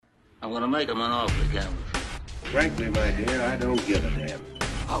I'm gonna make him an offer again. Frankly, my dear, I don't give a damn.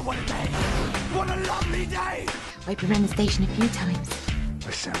 Oh, what a day! What a lovely day! I've been around the station a few times.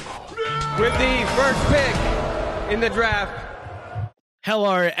 Assemble. With the first pick in the draft.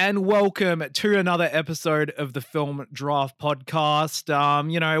 Hello and welcome to another episode of the Film Draft Podcast.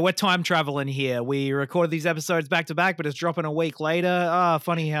 We're time traveling here. We recorded these episodes back to back, but it's dropping a week later.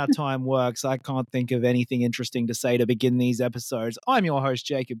 Funny how time works. I can't think of anything interesting to say to begin these episodes. I'm your host,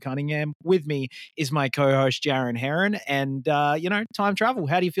 Jacob Cunningham. With me is my co-host, Jaron Heron. And, time travel.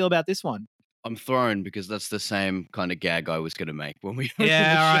 How do you feel about this one? I'm thrown because that's the same kind of gag I was going to make when we.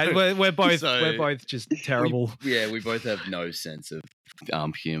 Yeah, all right. We're both just terrible. We both have no sense of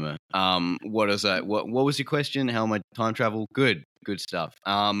humor. What is that? What was your question? How am I time travel? Good stuff.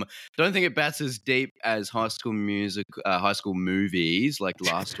 Don't think it bats as deep as High School movies like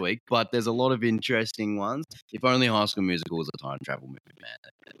last week, but there's a lot of interesting ones. If only High School Musical was a time travel movie, man,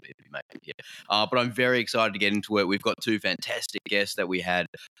 that'd be amazing. Yeah. But I'm very excited to get into it. We've got two fantastic guests that we had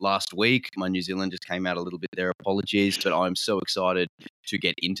last week. My New Zealand just came out a little bit there. Apologies, but I'm so excited to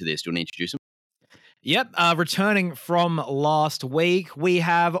get into this. Do you want to introduce them? Yep, returning from last week, we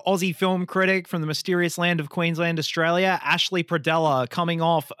have Aussie film critic from the mysterious land of Queensland, Australia, Ashlee Pradella, coming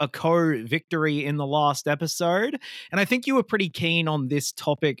off a co-victory in the last episode. And I think you were pretty keen on this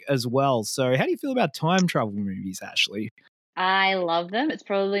topic as well. So how do you feel about time travel movies, Ashlee? I love them. It's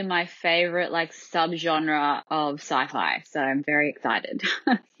probably my favorite subgenre of sci-fi. So I'm very excited.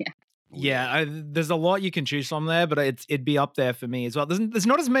 Yeah. Yeah, there's a lot you can choose from there, but it'd be up there for me as well. There's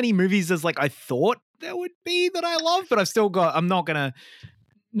not as many movies as I thought there would be that I love, but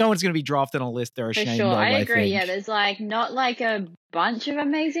no one's gonna be drafted on a list they're ashamed For sure, of. I agree. Think. Yeah, there's not a bunch of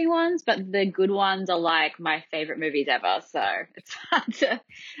amazing ones, but the good ones are my favorite movies ever. So it's hard to,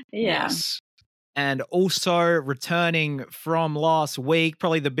 yeah. Yes. And also returning from last week,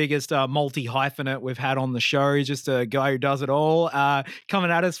 probably the biggest multi-hyphenate we've had on the show, just a guy who does it all.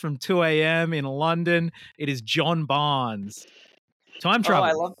 Coming at us from 2 a.m. in London, it is John Barnes. Time travel. Oh,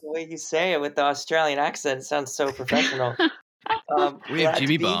 I love the way you say it with the Australian accent. It sounds so professional. We have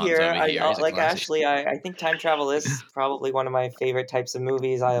Jimmy Barnes here. over here. Like Ashlee, I think time travel is probably one of my favorite types of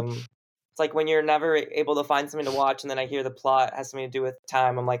movies. It's like when you're never able to find something to watch, and then I hear the plot has something to do with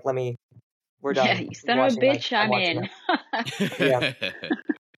time. I'm like, we're done. Yeah, you son of a bitch, I'm in. Yeah.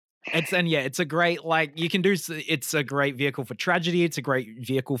 It's a great, it's a great vehicle for tragedy. It's a great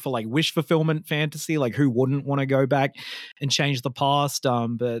vehicle for wish fulfillment fantasy. Who wouldn't want to go back and change the past?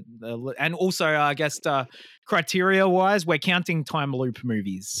 And also, I guess, criteria wise, we're counting time loop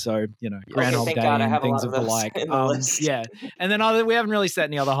movies. So, Groundhog Day and things of the like. Yeah. And then we haven't really set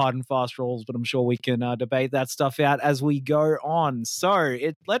any other hard and fast rules, but I'm sure we can debate that stuff out as we go on. So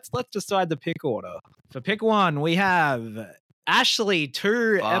let's decide the pick order. For pick one, we have Ashlee,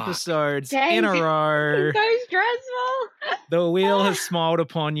 two episodes in a row. It's so stressful. The wheel has smiled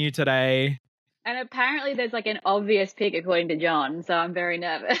upon you today. And apparently there's an obvious pick according to John, so I'm very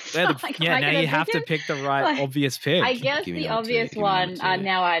nervous. Now you have to pick the right obvious pick. I guess the obvious one,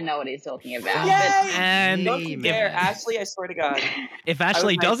 now I know what he's talking about. And Ashlee, I swear to God. If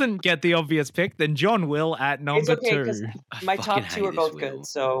Ashlee doesn't get the obvious pick, then John will at number two. My top two are both good,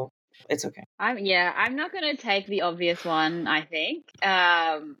 so it's okay. I'm not going to take the obvious one, I think.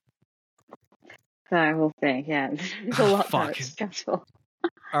 So we'll see. Yeah, it's a lot more stressful.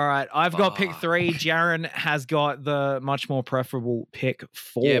 All right, I've got pick three. Jaron has got the much more preferable pick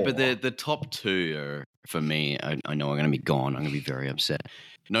four. Yeah, but the top two are, for me, I know I'm going to be gone. I'm going to be very upset.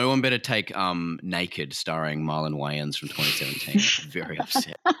 No one better take Naked, starring Marlon Wayans from 2017. Very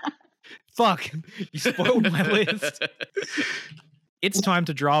upset. Fuck, you spoiled my list. It's time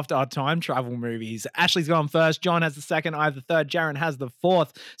to draft our time travel movies. Ashlee's gone first. John has the second. I have the third. Jaron has the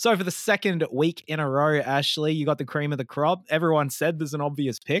fourth. So for the second week in a row, Ashlee, you got the cream of the crop. Everyone said there's an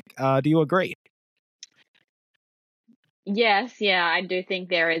obvious pick. Do you agree? Yes, I do think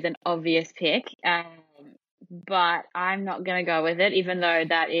there is an obvious pick. But I'm not going to go with it, even though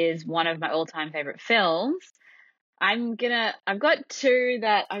that is one of my all-time favorite films. I've got two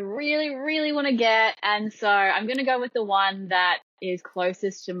that I really, really want to get. And so I'm going to go with the one that is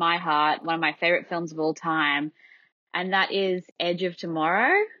closest to my heart, one of my favorite films of all time. And that is Edge of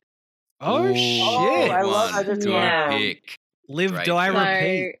Tomorrow. Oh, shit. I love Edge of Tomorrow. Pick. Live, Die,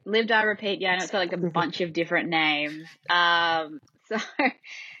 Repeat. Live, Die, Repeat. Yeah, I know it's got a bunch of different names. So,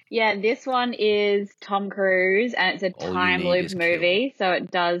 yeah, this one is Tom Cruise, and it's a time loop movie, so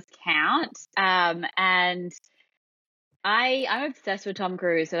it does count. And I'm obsessed with Tom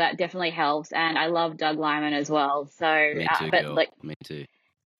Cruise, so that definitely helps. And I love Doug Liman as well. So, me too, girl. Me too.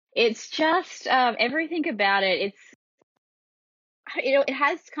 It's just everything about it. it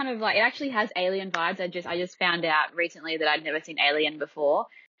has kind of like, it actually has Alien vibes. I just found out recently that I'd never seen Alien before,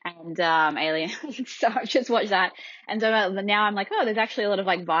 and Alien. So I've just watched that, and so now I'm like, oh, there's actually a lot of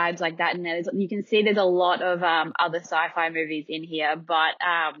like vibes like that, and you can see there's a lot of other sci-fi movies in here, but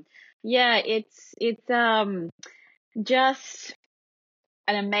yeah, it's just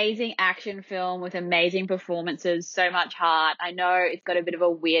an amazing action film with amazing performances, so much heart. I know it's got a bit of a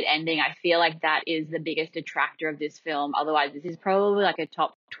weird ending. I feel like that is the biggest detractor of this film. Otherwise, this is probably like a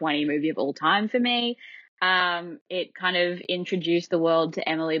top 20 movie of all time for me. It kind of introduced the world to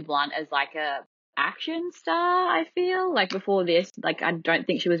Emily Blunt as like a action star, I feel. Like before this, like I don't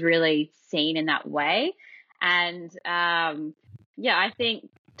think she was really seen in that way. And yeah, I think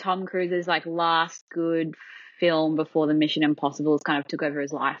Tom Cruise's like last good film before the Mission Impossibles kind of took over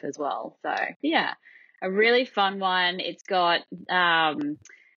his life as well. So yeah, a really fun one. It's got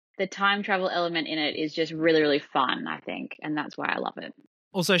the time travel element in it is just really, really fun, I think, and that's why I love it.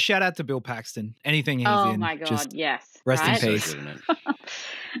 Also, shout out to Bill Paxton. Anything he's in. Oh my God, just yes. rest in right? peace. So good in it.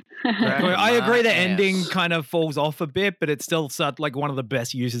 I agree the My ending ass. kind of falls off a bit, but it's still such like one of the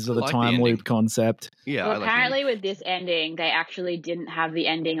best uses of I the like the time ending. loop concept. Yeah, Well, I like apparently with this ending, they actually didn't have the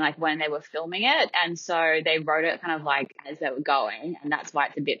ending like when they were filming it, and so they wrote it kind of like as they were going, and that's why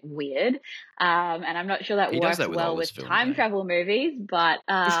it's a bit weird. And I'm not sure that He does works that with all well his with films, time eh? travel movies, but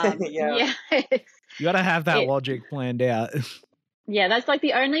Yeah. You got to have that It- logic planned out. Yeah, that's like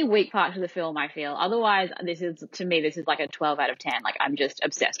the only weak part of the film, I feel. Otherwise, this is like a 12 out of 10. Like, I'm just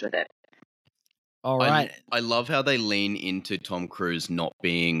obsessed with it. All right. I love how they lean into Tom Cruise not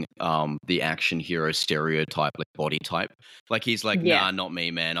being the action hero stereotype, like body type. Like he's like, Yeah. nah, not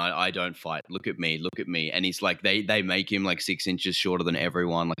me, man. I don't fight. Look at me. And he's like, they make him like 6 inches shorter than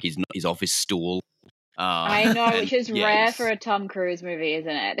everyone. Like he's off his stool. I know, and which is yeah, rare he's- for a Tom Cruise movie, isn't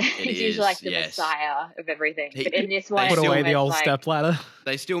it? It He's is, usually like the yes. messiah of everything. He- But in this they one, Put still- away the it's old like, stepladder.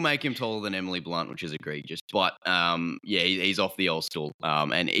 They still make him taller than Emily Blunt, which is egregious. But yeah, he's off the old stool.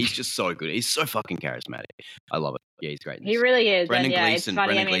 And he's just so good. He's so fucking charismatic. I love it. Yeah, he's great. in He this. really is. Brendan And yeah, Gleeson- it's funny.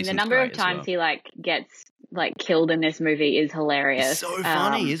 Brendan I mean, the Gleeson's number of great as times well. he like gets like killed in this movie is hilarious. He's so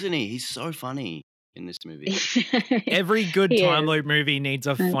funny, isn't he? He's so funny in this movie. Every good He time is. loop movie needs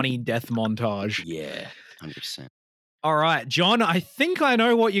a funny death montage. Yeah, 100%. All right, John, I think I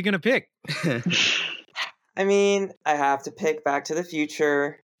know what you're going to pick. I mean, I have to pick Back to the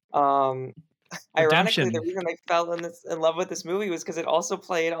Future. Ironically, Redemption. the reason I fell in love with this movie was because it also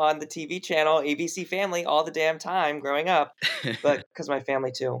played on the TV channel ABC Family all the damn time growing up, but because my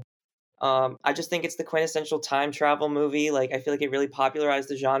family too. I just think it's the quintessential time travel movie. Like, I feel like it really popularized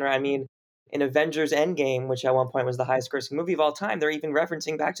the genre. I mean, in Avengers Endgame, which at one point was the highest grossing movie of all time, they're even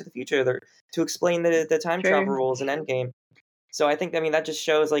referencing Back to the Future to explain the time True. travel rules in Endgame. So I think, I mean, that just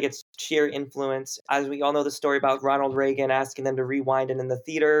shows like its sheer influence. As we all know the story about Ronald Reagan asking them to rewind it in the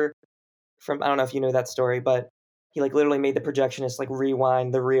theater I don't know if you know that story, but he like literally made the projectionist like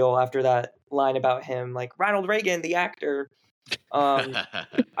rewind the reel after that line about him, like Ronald Reagan, the actor. I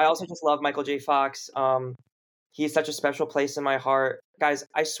also just love Michael J. Fox. He's such a special place in my heart. Guys,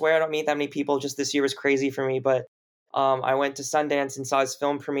 I swear I don't meet that many people. Just this year was crazy for me, but I went to Sundance and saw his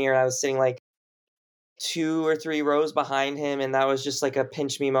film premiere, and I was sitting like 2 or 3 rows behind him, and that was just like a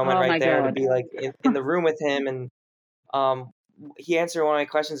pinch me moment Oh my right there to God. be like in the room with him. And he answered one of my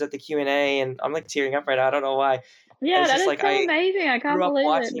questions at the Q&A, and I'm like tearing up right now. I don't know why. Yeah, It's that just is like so I amazing. I can't grew up believe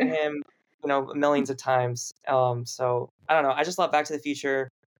watching it. him, millions of times. So I don't know. I just love Back to the Future,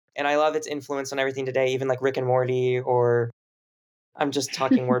 and I love its influence on everything today, even like Rick and Morty, or I'm just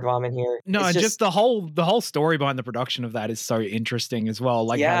talking word vomit here. No, It's just the whole story behind the production of that is so interesting as well.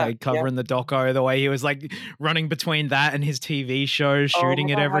 Like Yeah, how they cover in the doco, the way he was like running between that and his TV show, Oh shooting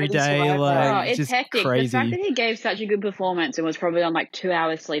my it God, how every did he day. survive Like that? Oh, it's just hectic. crazy. The fact that he gave such a good performance and was probably on like 2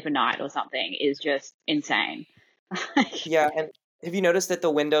 hours sleep a night or something is just insane. Yeah, and have you noticed that the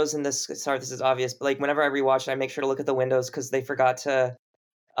windows in this? Sorry, this is obvious, but like whenever I rewatch it, I make sure to look at the windows because they forgot to.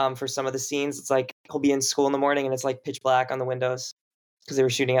 For some of the scenes, it's like he'll be in school in the morning and it's like pitch black on the windows because they were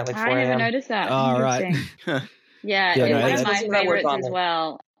shooting at like 4 I never a.m. noticed that. All right. Interesting. Yeah, Yeah, it's no, one of that's- my Listen to that word favorites as vomit.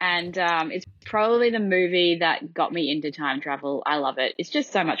 well. And it's probably the movie that got me into time travel. I love it. It's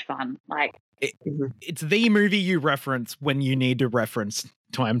just so much fun. Like, It's the movie you reference when you need to reference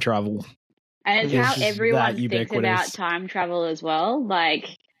time travel. and it's It's how just that everyone thinks ubiquitous. about time travel as well. Like,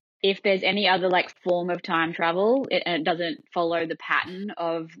 if there's any other like form of time travel and it doesn't follow the pattern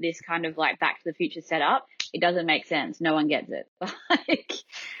of this kind of like Back to the Future setup, it doesn't make sense. No one gets it. Like,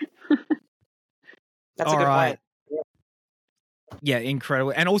 That's a All good right. point. Yeah,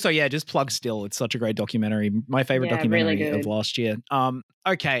 incredible. And also, yeah, just plug Still. It's such a great documentary. My favorite Yeah, documentary really of good. last year.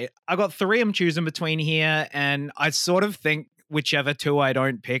 Okay, I got 3 I'm choosing between here, and I sort of think whichever two I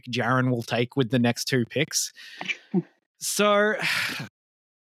don't pick, Jaren will take with the next two picks. So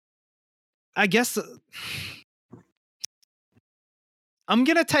I guess I'm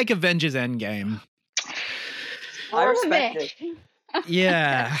going to take Avengers Endgame. I respect it.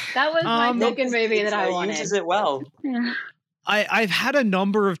 Yeah. That was my second movie that I He wanted. uses it well. Yeah. I've had a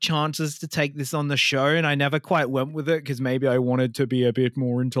number of chances to take this on the show, and I never quite went with it because maybe I wanted to be a bit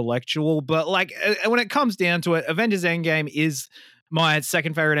more intellectual. But like when it comes down to it, Avengers Endgame is my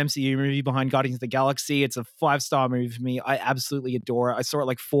second favorite MCU movie behind Guardians of the Galaxy. It's a 5-star movie for me. I absolutely adore it. I saw it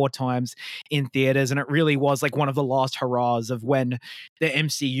like 4 times in theaters, and it really was like one of the last hurrahs of when the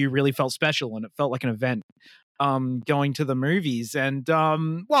MCU really felt special, and it felt like an event. Going to the movies. And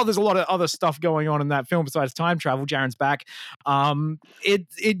well, there's a lot of other stuff going on in that film besides time travel. Jaren's back. It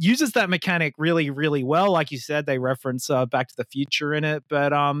uses that mechanic really, really well. Like you said, they reference Back to the Future in it,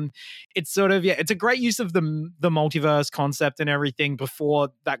 but it's sort of, it's a great use of the multiverse concept and everything before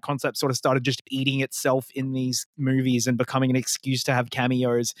that concept sort of started just eating itself in these movies and becoming an excuse to have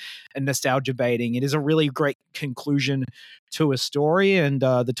cameos and nostalgia baiting. It is a really great conclusion to a story, and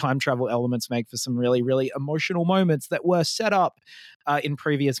the time travel elements make for some really, really emotional moments that were set up in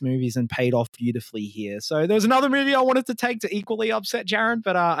previous movies and paid off beautifully here. So there was another movie I wanted to take to equally upset Jaren,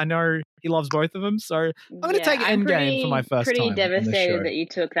 but I know he loves both of them, so I'm going to take Endgame for my first time. Pretty devastated that you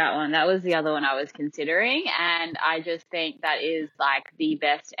took that one. That was the other one I was considering, and I just think that is like the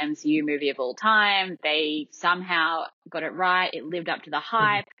best MCU movie of all time. They somehow got it right. It lived up to the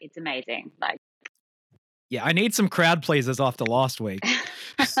hype. It's amazing. Like, yeah, I need some crowd pleasers after last week.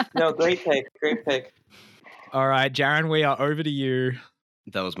 No, great pick. Great pick. All right, Jaren, we are over to you.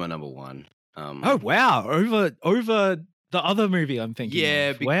 That was my number one. Oh, wow. Over the other movie I'm thinking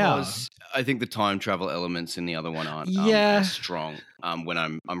Yeah, of. because I think the time travel elements in the other one aren't as strong when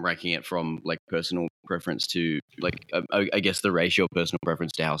I'm ranking it from like personal preference to like I guess the ratio of personal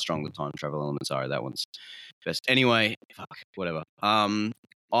preference to how strong the time travel elements are. That one's best. Anyway, whatever.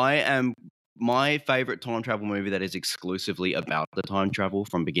 My favorite time travel movie that is exclusively about the time travel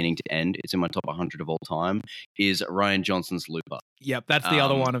from beginning to end, it's in my top 100 of all time, is Rian Johnson's Looper. Yep, that's the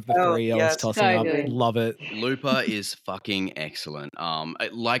other one of the three I was tossing up. good. Love it. Looper is fucking excellent.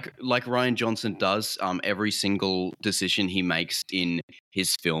 Like Rian Johnson does, every single decision he makes in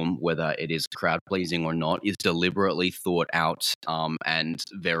his film, whether it is crowd pleasing or not, is deliberately thought out and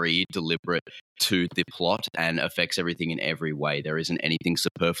very deliberate to the plot and affects everything in every way. There isn't anything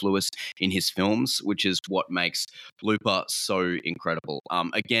superfluous in his films, which is what makes Looper so incredible.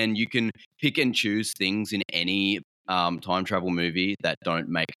 Again, you can pick and choose things in any time travel movie that don't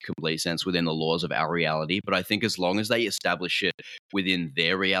make complete sense within the laws of our reality. But I think as long as they establish it within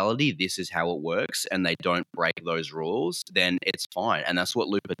their reality, this is how it works, and they don't break those rules, then it's fine. And that's what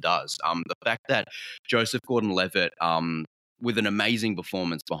Looper does. The fact that Joseph Gordon-Levitt, with an amazing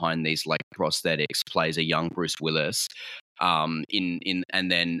performance behind these like prosthetics, plays a young Bruce Willis, and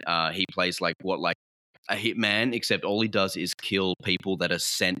then he plays like a hitman, except all he does is kill people that are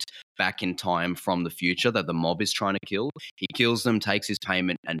sent back in time from the future that the mob is trying to kill. He kills them, takes his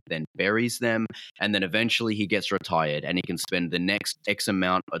payment, and then buries them. And then eventually he gets retired and he can spend the next X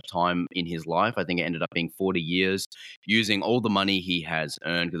amount of time in his life. I think it ended up being 40 years, using all the money he has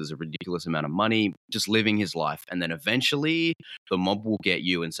earned, because there's a ridiculous amount of money, just living his life. And then eventually the mob will get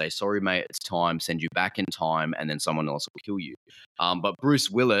you and say, sorry, mate, it's time, send you back in time, and then someone else will kill you. But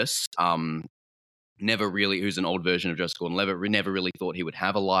Bruce Willis, who's an old version of Joseph Gordon-Levitt, never really thought he would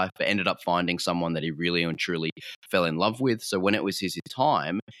have a life, but ended up finding someone that he really and truly fell in love with. So when it was his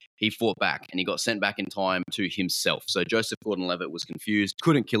time, he fought back and he got sent back in time to himself. So Joseph Gordon-Levitt was confused,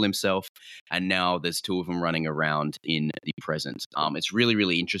 couldn't kill himself, and now there's two of them running around in the present. It's really,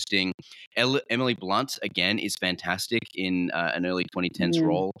 really interesting. Emily Blunt, again, is fantastic in an early 2010s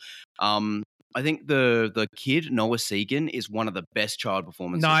role. I think the kid, Noah Segan, is one of the best child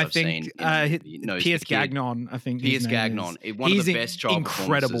performances I've seen. Pierce Gagnon, I think. Pierce Gagnon. One of the best child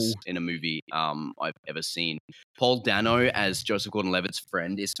performances in a movie I've ever seen. Paul Dano as Joseph Gordon-Levitt's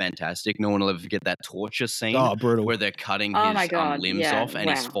friend is fantastic. No one will ever forget that torture scene where they're cutting his limbs off and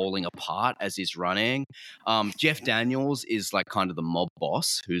he's falling apart as he's running. Jeff Daniels is like kind of the mob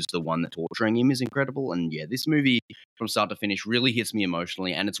boss, who's the one that's torturing him, is incredible. And yeah, this movie from start to finish really hits me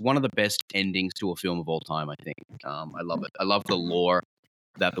emotionally, and it's one of the best endings to a film of all time, I think. I love it. I love the lore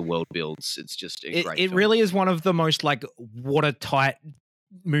that the world builds. It's just a great film. Really is one of the most like watertight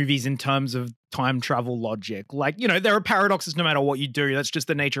movies in terms of time travel logic. Like, there are paradoxes no matter what you do. That's just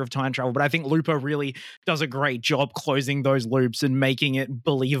the nature of time travel. But I think Looper really does a great job closing those loops and making it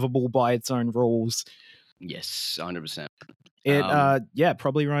believable by its own rules. Yes, 100%. It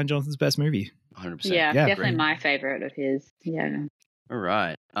probably Ryan Johnson's best movie. 100%. Yeah, Yeah, definitely agree. my favorite of his. Yeah. All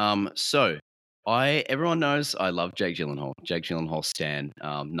right. So everyone knows I love Jake Gyllenhaal. Jake Gyllenhaal stan,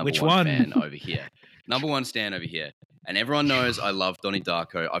 number Which one one? fan over here. Number one stan over here. And everyone knows I love Donnie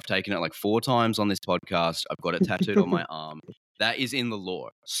Darko. I've taken it like 4 times on this podcast. I've got it tattooed on my arm. That is in the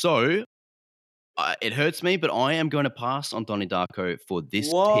lore. So it hurts me, but I am going to pass on Donnie Darko for this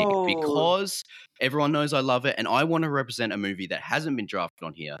pick because everyone knows I love it, and I want to represent a movie that hasn't been drafted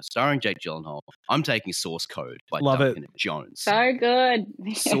on here, starring Jake Gyllenhaal. I'm taking Source Code by Duncan Jones. So good.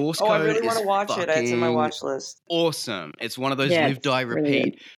 Source Code I really want to watch it. It's in my watch list. Awesome. It's one of those Yeah, live, die, it's repeat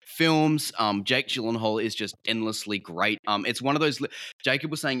really films. Jake Gyllenhaal is just endlessly great. It's one of those.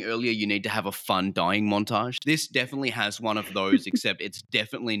 Jacob was saying earlier, you need to have a fun dying montage. This definitely has one of those, except it's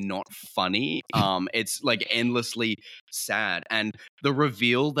definitely not funny. It's like endlessly sad, and the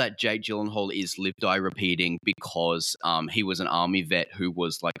reveal that Jake Gyllenhaal is live, die, repeating because he was an army vet who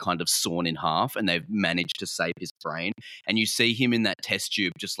was like kind of sawn in half, and they've managed to save his brain. And you see him in that test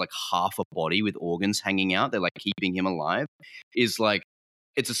tube, just like half a body with organs hanging out. They're like keeping him alive. Is like,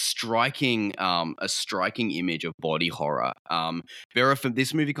 it's a striking image of body horror.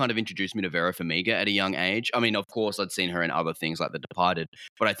 This movie kind of introduced me to Vera Farmiga at a young age. I mean, of course, I'd seen her in other things like The Departed,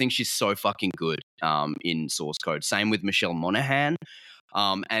 but I think she's so fucking good in Source Code. Same with Michelle Monaghan.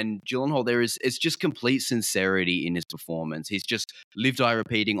 And Gyllenhaal, it's just complete sincerity in his performance. He's just live, die,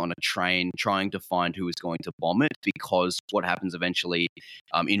 repeating on a train, trying to find who is going to bomb it, because what happens eventually,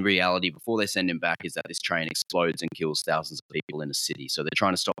 in reality, before they send him back, is that this train explodes and kills thousands of people in a city. So they're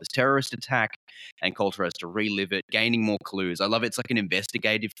trying to stop this terrorist attack, and Coulter has to relive it, gaining more clues. I love it. It's like an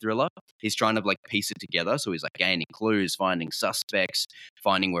investigative thriller. He's trying to like piece it together. So he's like gaining clues, finding suspects,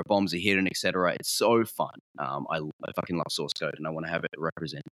 finding where bombs are hidden, etc. It's so fun. I fucking love Source Code, and I want to have it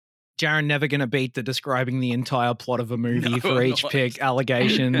represent. Jaron never going to beat the describing the entire plot of a movie for each pick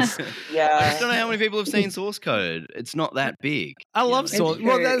allegations. Yeah. I just don't know how many people have seen Source Code. It's not that big. I love It's Source. true.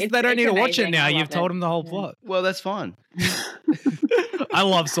 Well, they don't It's need to watch it amazing. now. I You've love told it. them the whole Yeah. plot. Well, that's fine. I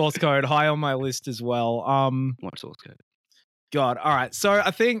love Source Code. High on my list as well. Watch Source Code. God. All right. So I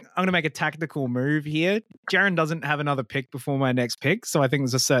think I'm going to make a tactical move here. Jaron doesn't have another pick before my next pick. So I think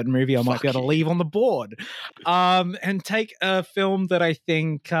there's a certain movie I might be able to leave on the board. And take a film that I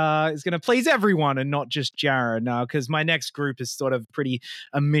think is going to please everyone and not just Jaron. Because my next group is sort of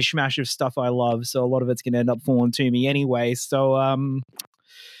a mishmash of stuff I love. So a lot of it's going to end up falling to me anyway. So I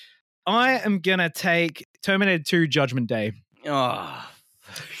am going to take Terminator 2 Judgment Day. Oh,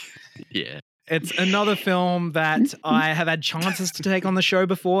 yeah. It's another film that I have had chances to take on the show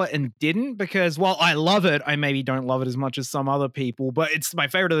before and didn't, because while I love it, I maybe don't love it as much as some other people, but it's my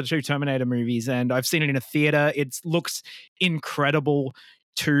favorite of the 2 Terminator movies, and I've seen it in a theater. It looks incredible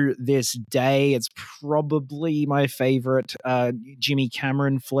to this day. It's probably my favorite Jimmy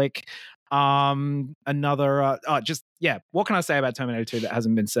Cameron flick. What can I say about Terminator 2 that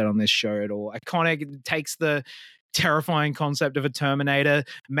hasn't been said on this show at all? Iconic. It takes the terrifying concept of a Terminator,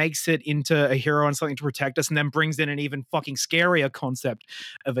 makes it into a hero and something to protect us, and then brings in an even fucking scarier concept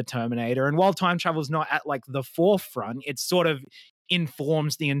of a Terminator. And while time travel is not at like the forefront, it sort of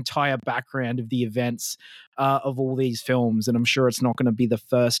informs the entire background of the events of all these films. And I'm sure it's not going to be the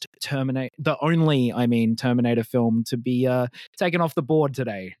only Terminator film to be taken off the board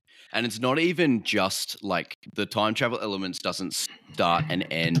today. And it's not even just like the time travel elements doesn't start and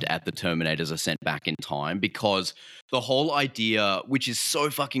end at the Terminators are sent back in time, because the whole idea, which is so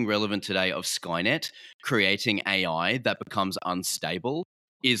fucking relevant today, of Skynet creating AI that becomes unstable,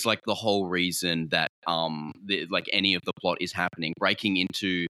 is like the whole reason that any of the plot is happening, breaking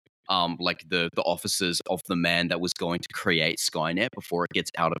into like the offices of the man that was going to create Skynet before it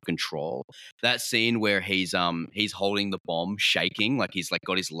gets out of control. That scene where he's holding the bomb, shaking, like he's like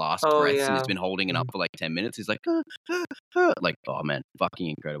got his last breaths and he's been holding it up for like 10 minutes. He's like, like, oh man, fucking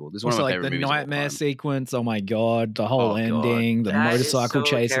incredible. This is one of my Also, favorite like the movies of all nightmare time. sequence. Oh my god, the whole ending, the That is motorcycle so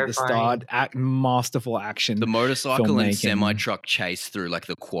chase at the terrifying. start, masterful action. The motorcycle and filmmaking. semi-truck chase through like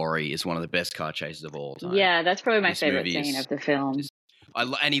the quarry is one of the best car chases of all time. Yeah, that's probably my This favorite movie scene is of the film. just-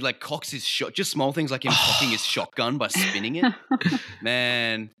 and he like cocks his shot, just small things like him cocking his shotgun by spinning it.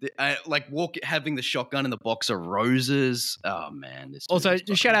 Man, having the shotgun in the box of roses. Oh man. Also,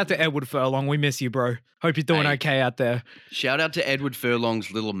 shout out to Edward Furlong. We miss you, bro. Hope you're doing okay out there. Shout out to Edward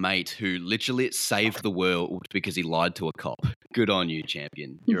Furlong's little mate who literally saved the world because he lied to a cop. Good on you,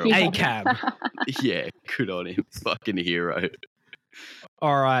 champion. You're A cab. Yeah, good on him. Fucking hero.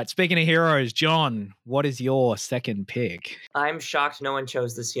 All right. Speaking of heroes, John, what is your second pick? I'm shocked no one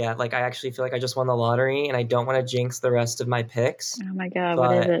chose this yet. Like, I actually feel like I just won the lottery, and I don't want to jinx the rest of my picks. Oh my god, But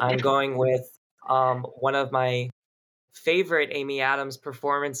what is it? I'm going with one of my favorite Amy Adams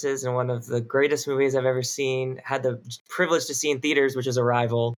performances in one of the greatest movies I've ever seen. Had the privilege to see in theaters, which is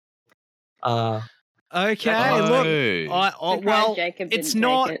Arrival. Okay, Oh. look, Surprised well, Jacob it's didn't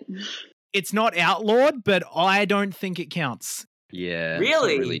not take it. it's not outlawed, but I don't think it counts. Yeah,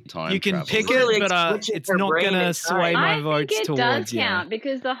 Really? It's not really time You can travel. pick Really, it, but switching it's her not brain gonna and sway time. my I votes think it towards does count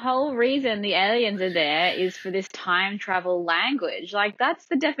because the whole reason the aliens are there is for this time travel language. Like that's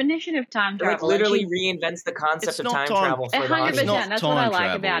the definition of time It, like travel. and literally she's- reinvents the concept It's of not time time- travel for the 100%. It's audience. not That's what I time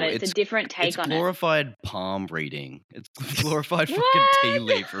like about travel. it. It's a different take It's on it. glorified palm reading. It's glorified fucking What? tea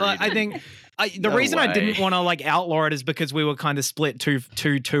leaf reading. I think the No reason I way. didn't want to like outlaw it is because we were kind of split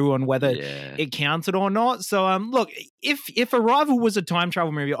 2-2 on whether Yeah. it counted or not. So look, if Arrival was a time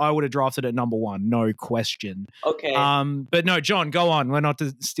travel movie, I would have drafted it number one, no question. Okay. But no, John, go on. We're not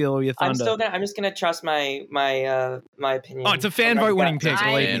to steal your thunder. I'm just gonna trust my opinion. Oh, it's a fan on my vote winning gut. pick. I,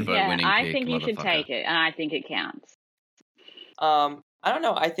 believe Fan me. vote yeah, winning I pick, think you should motherfucker. take it, and I think it counts. I don't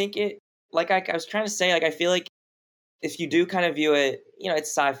know. I think it, like I was trying to say, like I feel like if you do kind of view it, it's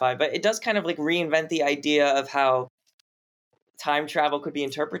sci-fi, but it does kind of like reinvent the idea of how time travel could be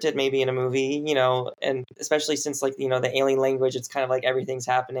interpreted maybe in a movie, and especially since like, the alien language, it's kind of like everything's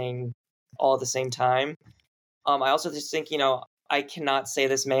happening all at the same time. I also just think, I cannot say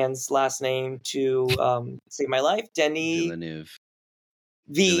this man's last name to save my life. Denis Villeneuve.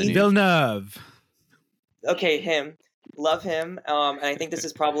 Villeneuve. Okay, him. Love him. And I think this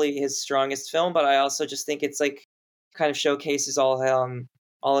is probably his strongest film, but I also just think it's like kind of showcases all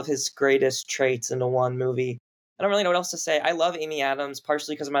of his greatest traits into one movie. I don't really know what else to say. I love Amy Adams,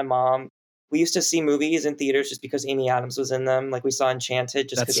 partially because of my mom. We used to see movies in theaters just because Amy Adams was in them. Like we saw Enchanted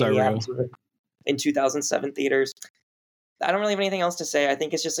just That's because so Amy real. Adams was in 2007 theaters. I don't really have anything else to say. I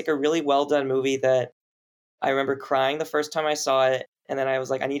think it's just like a really well done movie that I remember crying the first time I saw it. And then I was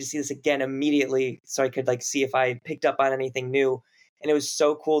like, I need to see this again immediately so I could like see if I picked up on anything new. And it was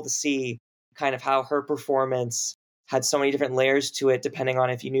so cool to see kind of how her performance had so many different layers to it, depending on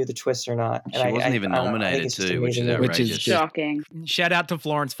if you knew the twist or not. She wasn't even nominated too, which is Which outrageous. is just- Shocking. Shout out to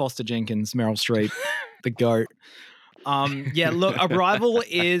Florence Foster Jenkins, Meryl Streep, the GOAT. Yeah, look, Arrival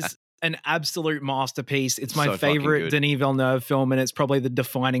is an absolute masterpiece. It's my So fucking favorite good. Denis Villeneuve film, and it's probably the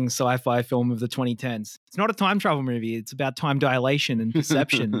defining sci-fi film of the 2010s. It's not a time travel movie. It's about time dilation and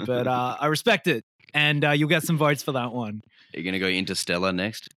perception, but I respect it, and you'll get some votes for that one. Are you gonna go Interstellar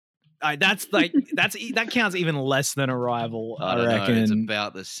next? That counts even less than Arrival. I don't reckon. know. It's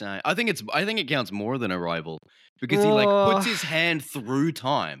about the same. I think it counts more than Arrival because he like puts his hand through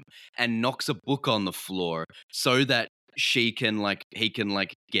time and knocks a book on the floor so that he can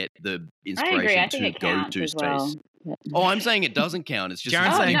get the I inspiration agree. I think to it go counts to as space. well. Oh, I'm saying it doesn't count. It's just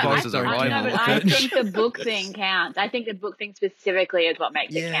Jaren's the saying same both voice as don't Arrival. count. No, but I think the book thing counts. I think the book thing specifically is what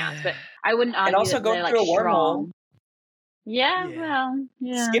makes it count. But I wouldn't argue also that go they're like through a wormhole. strong. Yeah, well,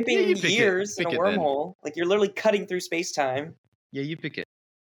 yeah. Skipping Yeah, you pick it. years in Pick a it then. wormhole. Like you're literally cutting through space time. Yeah, you pick it.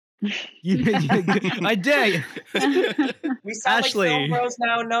 I dare you. We sound Ashlee. like film bros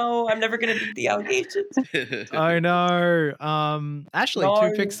now. No, I'm never gonna beat the allegations. I know. Ashlee,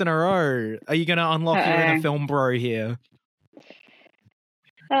 No. 2 picks in a row. Are you going to unlock your inner Uh-oh. film bro here?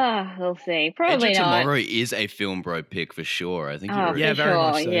 We'll see. Edge Probably of not. Tomorrow is a film bro pick for sure. I think Oh, you're for right. Yeah, very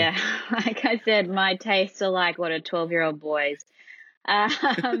sure. much so. Yeah, like I said, my tastes are like what a 12-year-old boy's.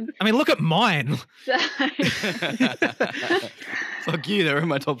 I mean, look at mine. So Fuck you, they're in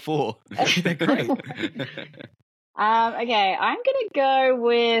my top 4. They're great. okay, I'm gonna go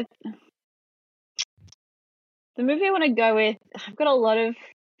with the movie I want to go with. I've got a lot of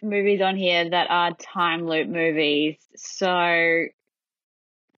movies on here that are time loop movies, so I'm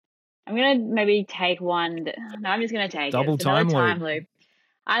gonna maybe take one. No, I'm just gonna take Double it. It's another time time loop.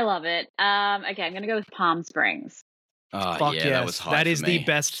 I love it. Okay, I'm gonna go with Palm Springs. Oh, Fuck yeah, yes. that was high That for is me. the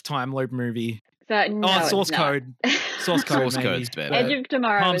best time loop movie. So no, Oh, it's Source not. Code. Source Code, Source maybe. Code's better. Edge of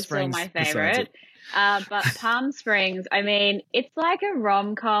Tomorrow Palm is still Springs my decides favorite. But Palm Springs, I mean, it's like a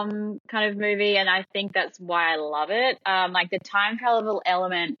rom-com kind of movie, and I think that's why I love it. Like the time travel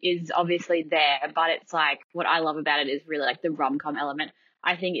element is obviously there, but it's like what I love about it is really like the rom-com element.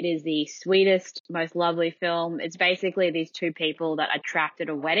 I think it is the sweetest, most lovely film. It's basically these two people that are trapped at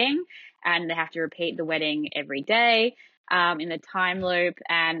a wedding, and they have to repeat the wedding every day in the time loop.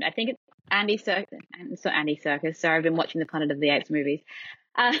 And I think it's Andy Serkis. Sorry, I've been watching the Planet of the Apes movies.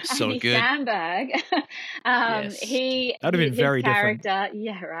 So Andy good. Samberg. Yes. He That'd have been his very different. character,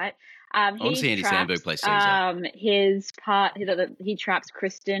 yeah, right. I want to see Andy Samberg play Caesar. His part, he traps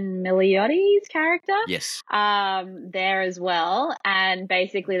Kristen Miliotti's character Yes. there as well, and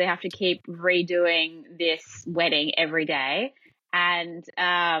basically they have to keep redoing this wedding every day. and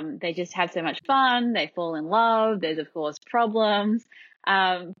they just have so much fun. They fall in love. There's of course problems,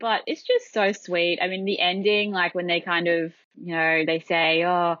 but it's just so sweet. I mean, the ending, like when they kind of, they say,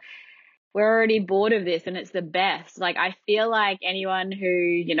 "Oh, we're already bored of this," and it's the best. Like, I feel like anyone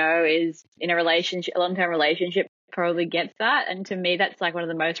who, is in a relationship, a long-term relationship, probably gets that. And to me, that's like one of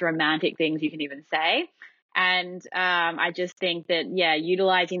the most romantic things you can even say. And I just think that,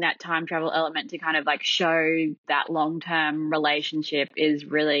 utilizing that time travel element to kind of like show that long-term relationship is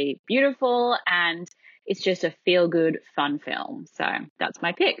really beautiful. And it's just a feel-good, fun film. So that's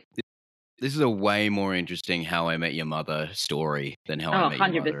my pick. This is a way more interesting How I Met Your Mother story than How I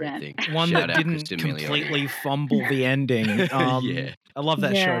Met Your Mother, I 100%. think. One Shout that out didn't Kristen Milioti. completely fumble the ending. Yeah. I love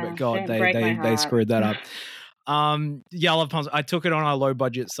that show, but God, don't break my they heart. screwed that up. I love Palms. I took it on our low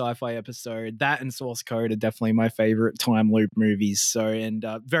budget sci-fi episode. That and Source Code are definitely my favorite time loop movies. So, and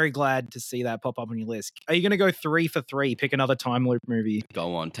very glad to see that pop up on your list. Are you going to go 3 for 3? Pick another time loop movie.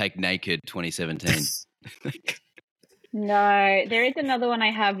 Go on, take Naked 2017. No, there is another one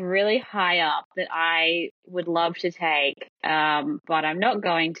I have really high up that I would love to take, but I'm not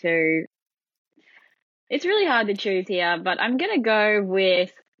going to. It's really hard to choose here, but I'm going to go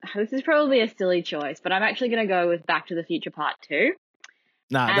with, this is probably a silly choice, but I'm actually going to go with Back to the Future Part 2.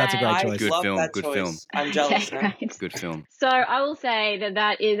 Nah, that's a great I choice. Good love film, that good choice. film. I'm jealous Okay, now. great. Good film. So I will say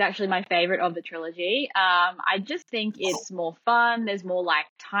that is actually my favorite of the trilogy. I just think it's more fun. There's more like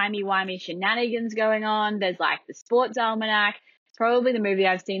timey-wimey shenanigans going on. There's like the sports almanac. It's probably the movie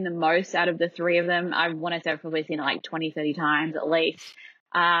I've seen the most out of the three of them. I want to say I've probably seen it like 20, 30 times at least.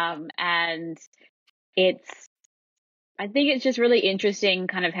 And I think it's just really interesting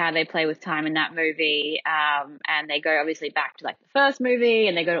kind of how they play with time in that movie. And they go obviously back to like the first movie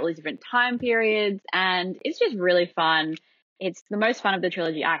and they go to all these different time periods and it's just really fun. It's the most fun of the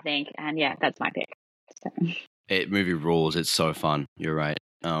trilogy, I think. And yeah, that's my pick. So. Movie rules. It's so fun. You're right.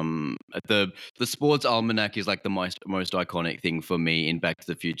 The sports almanac is like the most iconic thing for me in Back to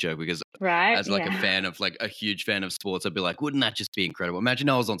the Future because Right? as like a fan of like a huge fan of sports, I'd be like, wouldn't that just be incredible? Imagine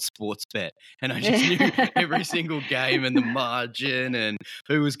I was on Sports Bet and I just knew every single game and the margin and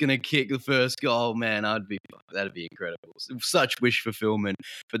who was going to kick the first goal. Man, that'd be incredible. Such wish fulfillment.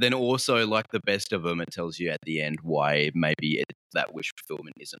 But then also like the best of them, it tells you at the end why maybe that wish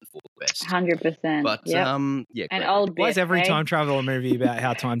fulfillment isn't for the best. 100%. But yep. yeah, and great. old Why is bit, every hey? time travel movie about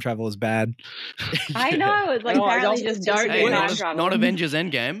how time travel is bad? I know. It's like No, I apparently don't- just don't Hey, do time not, travel. not Avengers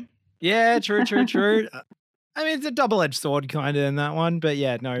Endgame. Yeah, true. I mean, it's a double-edged sword kind of in that one, but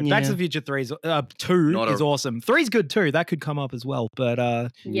yeah, no. Back to the Future 2 is awesome. 3's good too. That could come up as well, but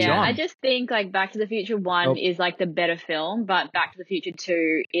Yeah, John. I just think like Back to the Future 1 is like the better film, but Back to the Future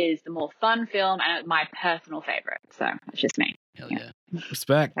 2 is the more fun film and my personal favorite. So it's just me. Hell yeah.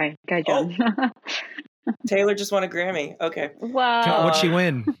 Respect. Right, go John. Taylor just won a Grammy. Okay. Wow. What'd she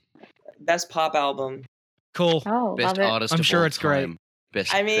win? Best pop album. Cool. Oh, Best love it. artist I'm of sure all it's great. time. Best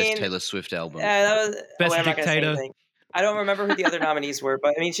Taylor Swift album. That was, Best I'm not gonna say Dictator. anything. I don't remember who the other nominees were,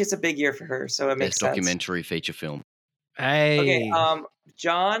 but I mean, it's just a big year for her, so it makes Best sense. documentary feature film. Hey. Okay,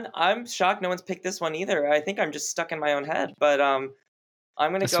 John, I'm shocked no one's picked this one either. I think I'm just stuck in my own head, but I'm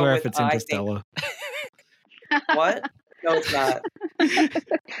gonna I go swear with if it's Interstellar. What? No, it's not.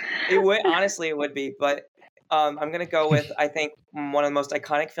 It would honestly, it would be, but I'm gonna go with I think one of the most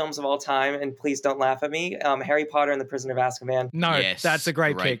iconic films of all time, and please don't laugh at me. Harry Potter and the Prisoner of Azkaban. No, Yes, that's a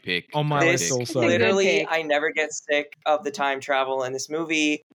great pick. On my This list also. literally, pick. I never get sick of the time travel in this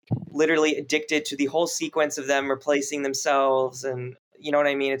movie. Literally addicted to the whole sequence of them replacing themselves, and you know what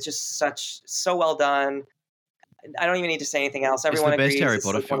I mean. It's just so well done. I don't even need to say anything else. Everyone the best agrees Harry this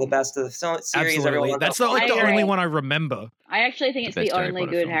Potter is one of the best of the series. Absolutely. Everyone That's loves like I the agree. only one I remember. I actually think it's The the best Harry only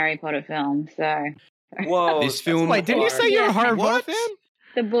Potter good film. Harry Potter film. So Whoa! This film- Wait, didn't you say you're a Harry Potter What? fan?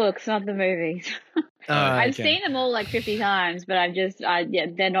 the books, not the movies. I've Okay. seen them all like 50 times, but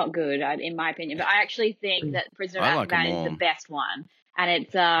they're not good in my opinion. But I actually think that Prisoner I of like 'em Azkaban is all. the best one, and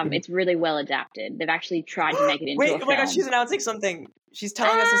it's really well adapted. They've actually tried to make it into Wait! a Oh film. my gosh, she's announcing something. She's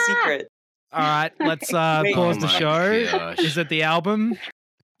telling us a secret. All right, let's Wait. pause Oh the my show. gosh. Is it the album?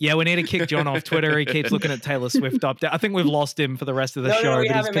 Yeah, we need to kick John off Twitter. He keeps looking at Taylor Swift up there. I think we've lost him for the rest of the show, we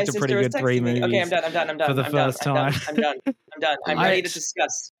but he's haven't. My picked a pretty sister was good 3 texting me. movies. Okay, I'm done. for the I'm first done. time. I'm done. I'm ready to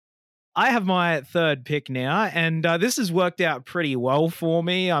discuss. I have my third pick now, and this has worked out pretty well for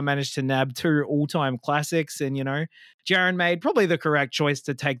me. I managed to nab 2 all-time classics, and, Jaron made probably the correct choice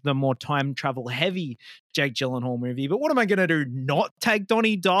to take the more time travel heavy Jake Gyllenhaal movie. But what am I going to do? Not take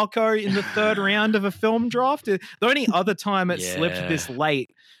Donnie Darko in the third round of a film draft? The only other time it slipped Yeah. this late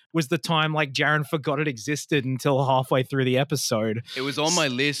was the time like Jaren forgot it existed until halfway through the episode. It was on my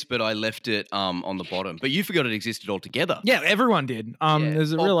list, but I left it on the bottom. But you forgot it existed altogether. Yeah, everyone did. Yeah.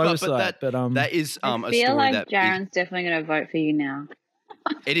 There's a real oversight, but that is I a feel story like that Jaren's definitely going to vote for you now.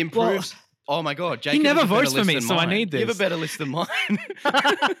 it improves. Oh my god, Jacob he never has a better votes for list me, than so I mine. need You have this. a better list than mine.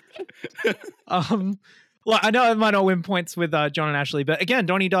 Like, I know I might not win points with John and Ashley, but again,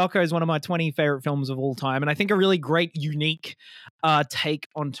 Donnie Darko is one of my 20 favorite films of all time, and I think a really great, unique take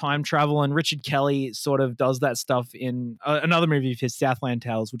on time travel. And Richard Kelly sort of does that stuff in another movie of his, Southland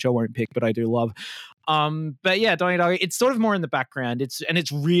Tales, which I won't pick, but I do love. But yeah, Donnie Darko, it's sort of more in the background.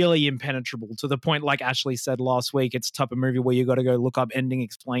 It's really impenetrable to the point, like Ashley said last week, it's the type of movie where you got to go look up ending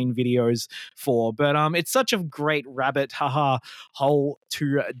explain videos for. But it's such a great rabbit hole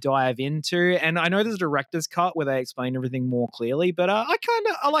to dive into. And I know there's a director's cut where they explain everything more clearly, but I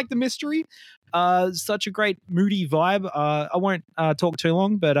like the mystery. Such a great moody vibe. I won't talk too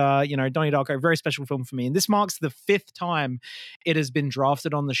long, but Donnie Darko, very special film for me. And this marks the 5th time it has been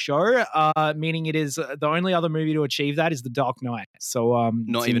drafted on the show, meaning it is the only other movie to achieve that is The Dark Knight. So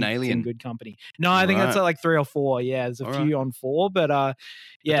Not even Alien. in good company. No, I think that's at like 3 or 4. Yeah, there's a few on 4, but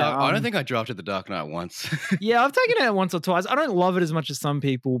yeah. I don't think I drafted The Dark Knight once. Yeah, I've taken it once or twice. I don't love it as much as some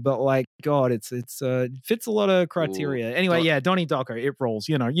people, but like, God, it fits a lot of criteria. Anyway, yeah, Donnie Darko, it rolls.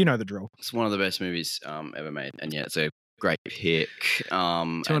 You know the drill. It's one of the best movies ever made, and yeah, it's a great pick. 2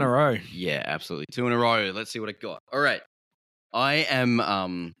 in a row. Yeah, absolutely, 2 in a row. Let's see what I got. All right, I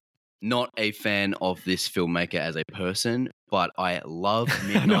am not a fan of this filmmaker as a person, but I love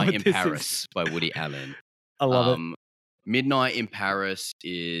Midnight in Paris by Woody Allen. I love it. Midnight in Paris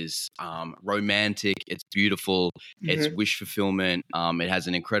is romantic. It's beautiful. It's wish fulfillment. It has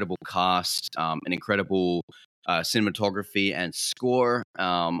an incredible cast, an incredible cinematography and score.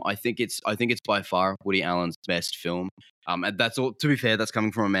 I think it's by far Woody Allen's best film. And that's all. To be fair, that's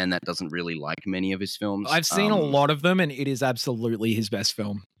coming from a man that doesn't really like many of his films. I've seen a lot of them, and it is absolutely his best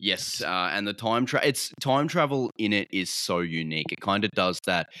film. Yes, and the time travel in it is so unique. It kind of does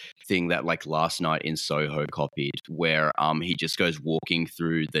that thing that like Last Night in Soho copied, where he just goes walking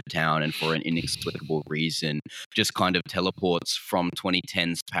through the town and for an inexplicable reason just kind of teleports from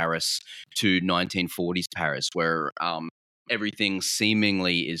 2010's Paris to 1940s Paris, where everything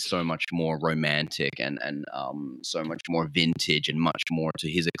seemingly is so much more romantic and so much more vintage and much more to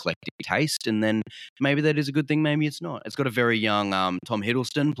his eclectic taste. And then maybe that is a good thing, maybe it's not. It's got a very young Tom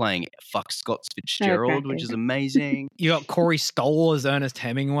Hiddleston playing Scott Fitzgerald, which is amazing. You got Corey Stoll as Ernest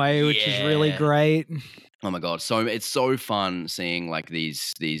Hemingway, which is really great. Oh my god! So it's so fun seeing like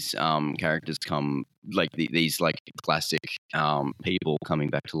these characters come, like these like classic people coming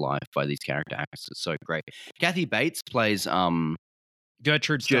back to life by these character actors. It's so great. Kathy Bates plays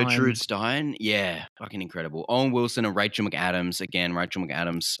Gertrude Stein. Yeah, fucking incredible. Owen Wilson and Rachel McAdams. Again, Rachel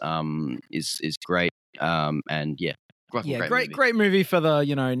McAdams is great. And yeah. Great movie for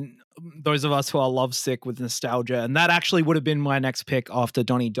the, those of us who are lovesick with nostalgia. And that actually would have been my next pick after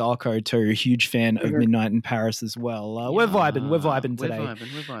Donnie Darko too. Huge fan of Midnight in Paris as well. We're vibing today. We're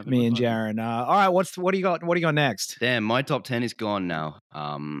vibing, me and Jaren. All right, what do you got next? Damn, my top 10 is gone now.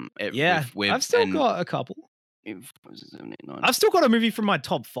 I've still got a couple. I've still got a movie from my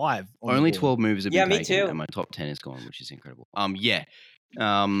top 5. Only 12 movies have been taken, me too. and my top 10 is gone, which is incredible.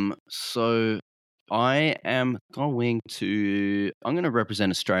 So I am going to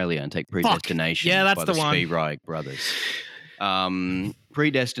represent Australia and take Predestination. Yeah, that's by the one. Speedreich brothers.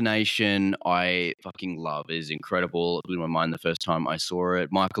 Predestination, I fucking love. It is incredible. It blew my mind the first time I saw it.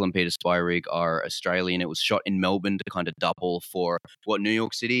 Michael and Peter Spyrig are Australian. It was shot in Melbourne to kind of double for New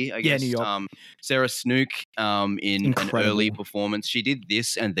York City, I guess. New York. Sarah Snook in Incredible. an early performance. She did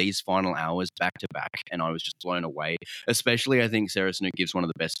this and these final hours back to back, and I was just blown away. Especially, I think Sarah Snook gives one of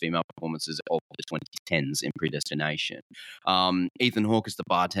the best female performances of the 2010s in Predestination. Ethan Hawke as the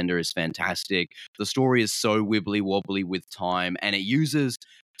bartender is fantastic. The story is so wibbly wobbly with time, and it uses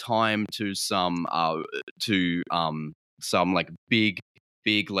time to some like big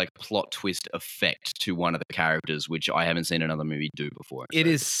like plot twist effect to one of the characters, which I haven't seen another movie do before. It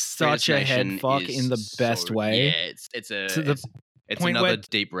is such a head fuck in the best way. Yeah, it's point another where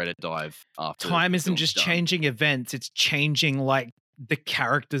deep Reddit dive. After time the isn't film's just done. changing events; it's changing like the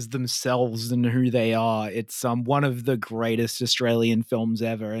characters themselves and who they are. It's one of the greatest Australian films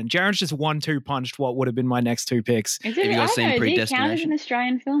ever. And Jaren's just 1-2 punched what would have been my next 2 picks. Is it, Have you guys seen is it counted as Predestination? an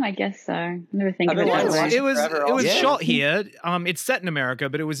Australian film? I guess so. I never think I've of it been that wanting way. to It was forever, it was also. shot here. It's set in America,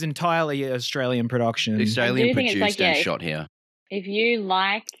 but it was entirely an Australian production. Australian I do think it's produced like, and yeah, shot here. If you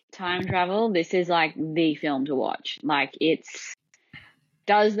like time travel, this is like the film to watch. Like, it's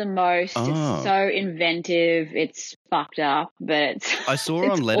does the most. Oh. It's so inventive. It's fucked up, but it's I saw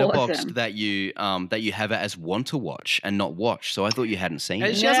it's on Letterboxd awesome. that you have it as want to watch and not watch. So I thought you hadn't seen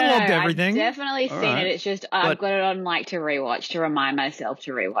it. She hasn't loved everything. I've definitely All seen right. it. It's just I've But- got it on like to rewatch to remind myself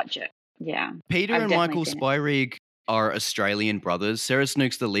to rewatch it. Yeah. Peter I've and definitely Michael seen it. Spyrig are Australian brothers. Sarah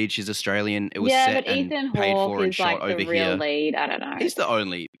Snook's the lead. She's Australian. It was Yeah, set but and Ethan paid Hawke for and is shot like the over real here. lead. I don't know. He's the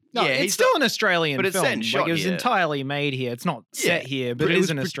only. No, yeah, it's he's still an Australian but it's film. set and shot Like, it was here. entirely made here. It's not set here, but it is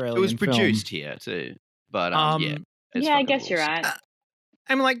an Australian It was film. produced here too. But yeah. it's Yeah, I fucking guess you're rules. right.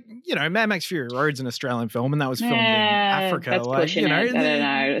 I mean, like, you know, Mad Max Fury Road's an Australian film, and that was filmed in Yeah, Africa. that's like, pushing you know, it. I don't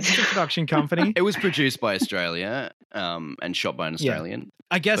know. it's a production company. It was produced by Australia, and shot by an Australian.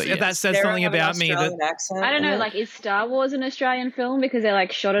 I guess But if yeah. that says Sarah something have an about me that Australian accent I don't in know. it? Like, is Star Wars an Australian film because they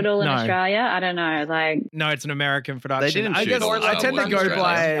like shot it all in No. Australia? I don't know. Like, no, it's an American production. didn't I shoot guess all I Star tend to Wars in go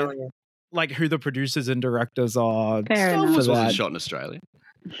Australia. by like who the producers and directors are. Fair Star enough. Wars for wasn't that. shot in Australia.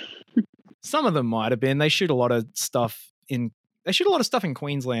 Some of them might have been. They shoot a lot of stuff in. They shoot a lot of stuff in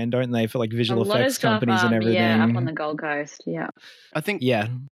Queensland, don't they? For like a visual lot of effects stuff. companies and everything. Yeah, up on the Gold Coast. Yeah. I think Yeah.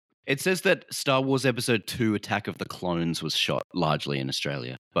 it says that Star Wars Episode 2 Attack of the Clones was shot largely in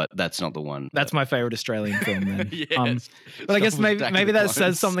Australia, but that's not the one. That's my favorite Australian film. Then. Yes. But I guess Star Wars Attack of maybe the that says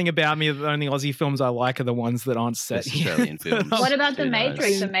Clones. something about me. The only Aussie films I like are the ones that aren't set Best here. Australian films. What about The Who knows?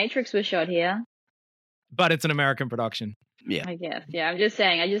 Matrix? The Matrix was shot here. But it's an American production. Yeah. I guess. Yeah, I'm just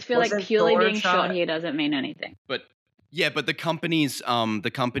saying. I just feel like Wasn't purely Thor being shot shot- here doesn't mean anything. But the companies own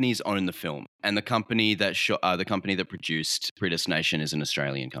the film, and the company that produced Predestination is an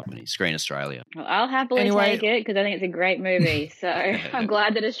Australian company, Screen Australia. Well, I'll happily Anyway- take it because I think it's a great movie. So I'm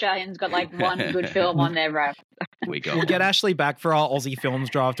glad that Australians got like one good film on their rep. We got We'll get Ashlee back for our Aussie films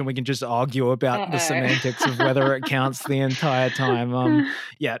draft, and we can just argue about the Uh-oh. semantics of whether it counts the entire time.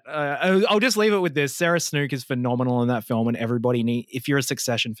 I'll just leave it with this: Sarah Snook is phenomenal in that film, and everybody if you're a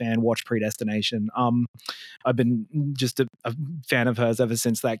Succession fan, watch Predestination. I've been just a fan of hers ever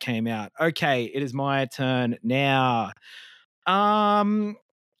since that came out. Okay, it is my turn now.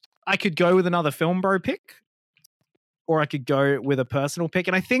 I could go with another film bro pick, or I could go with a personal pick.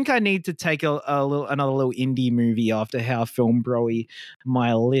 And I think I need to take another little indie movie after how film bro-y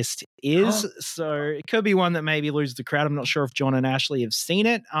my list is. So it could be one that maybe loses the crowd. I'm not sure if John and Ashlee have seen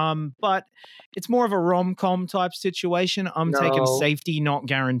it, but it's more of a rom-com type situation. I'm taking No. Safety Not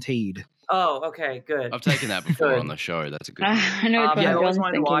Guaranteed. Oh, okay, good. I've taken that before Good. on the show. That's a good. I know it's I one always John's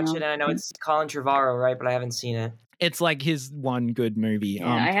wanted to thinking watch of. it, and I know it's Colin Trevorrow, right? But I haven't seen it. It's like his one good movie. Yeah,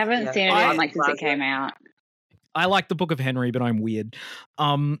 I haven't yeah. seen it I- on like since it Plaza. came out. I like The Book of Henry, but I'm weird.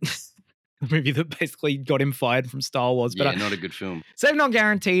 The movie that basically got him fired from Star Wars. But Yeah, not a good film. Save Not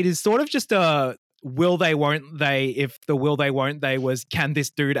Guaranteed is sort of just a will they, won't they, if the will they, won't they was can this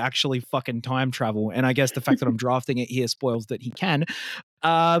dude actually fucking time travel? And I guess the fact that I'm drafting it here spoils that he can.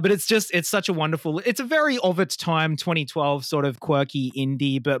 But it's such a wonderful, it's a very of its time 2012 sort of quirky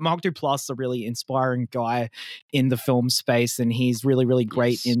indie, but Mark Duplass is a really inspiring guy in the film space, and he's really, really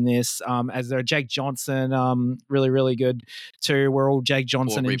great Yes. in this. As there, Jake Johnson, really, really good too. We're all Jake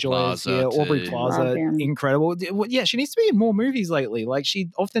Johnson Aubrey enjoys. Plaza Yeah, Aubrey too. Plaza, Love him. incredible. Well, yeah, she needs to be in more movies lately. Like she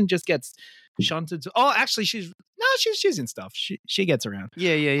often just gets shunted to. Oh, actually, she's in stuff. She gets around.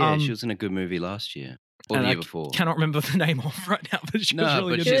 Yeah. She was in a good movie last year or And the I year before. Cannot remember the name off right now, but she was No,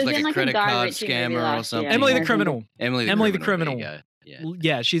 really but good. She she's was like in, a like, a credit Guy card Ritchie movie scammer or last year. something. Emily the Yeah. Criminal. Emily the Criminal. There you go.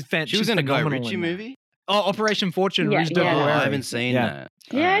 Yeah. Yeah, she's She was in a Guy phenomenal Ritchie in that. movie. Oh, Operation Fortune. Yeah, Rouge yeah. de Oh, Bavaria. I haven't seen Yeah. that.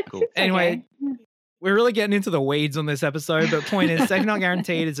 Yeah, Alright, cool. it's Anyway, okay. We're really getting into the weeds on this episode, but point is, Safe Not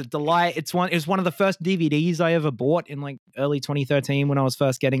Guaranteed is a delight. It was one of the first DVDs I ever bought in like early 2013 when I was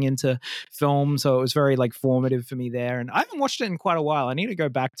first getting into film, so it was very like formative for me there. And I haven't watched it in quite a while. I need to go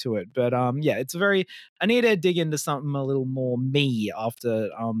back to it, but yeah, I need to dig into something a little more me after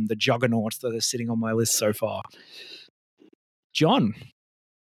the juggernauts that are sitting on my list so far. John.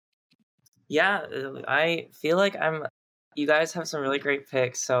 Yeah, I feel like you guys have some really great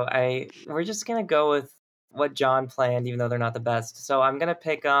picks, so we're just gonna go with what John planned, even though they're not the best. So I'm gonna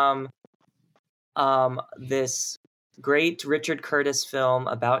pick this great Richard Curtis film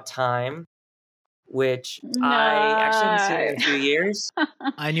About Time, which I actually haven't seen in a few years.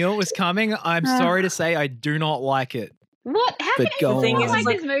 I knew it was coming. I'm sorry to say I do not like it. What? How But can go you thing not is, like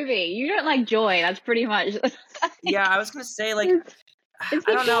like- this movie? You don't like Joy. That's pretty much. Yeah, I was gonna say like It's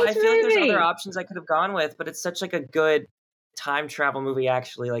I don't know. I best feel like there's movie. other options I could have gone with, but it's such like a good time travel movie.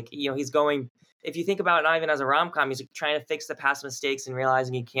 Actually, like he's going. If you think about it, not even as a rom com, he's trying to fix the past mistakes and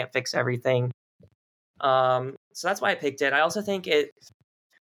realizing he can't fix everything. So that's why I picked it. I also think it.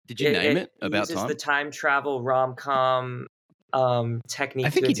 Did you name it About uses Time? the time travel rom com technique I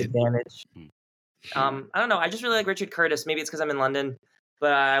think to he its did. advantage. I don't know. I just really like Richard Curtis. Maybe it's because I'm in London.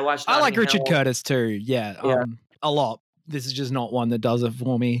 but I watched. I like Notting Richard Hill. Curtis too. Yeah, Yeah. a lot. This is just not one that does it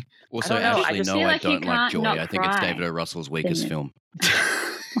for me. Also, I don't know, I Ashley, just no, feel I like you don't like can't Joy. not I think it's cry David O. Russell's weakest in it. film.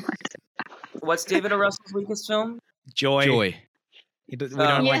 What's David O. Russell's weakest film? Joy. Joy, We don't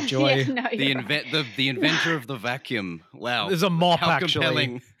like Joy. Yeah, no, the you're right. the inventor of the vacuum. Wow, There's a mop, how actually.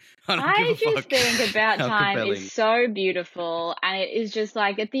 compelling! I don't I give a just fuck. think About How Time compelling. is so beautiful, and it is just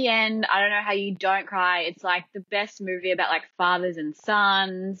like at the end, I don't know how you don't cry. It's like the best movie about like fathers and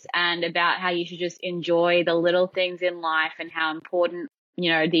sons, and about how you should just enjoy the little things in life and how important,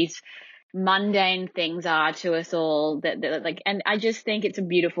 these mundane things are to us all. That like, and I just think it's a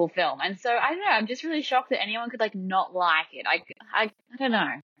beautiful film. And so I don't know, I'm just really shocked that anyone could like not like it. I don't know.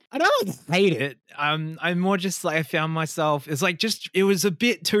 I don't hate it. I'm more just like I found myself. It's like it was a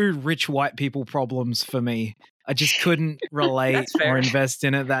bit too rich white people problems for me. I just couldn't relate That's fair. or invest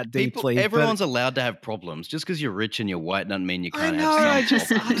in it that deeply. but- Everyone's allowed to have problems. Just because you're rich and you're white doesn't mean you I can't know. have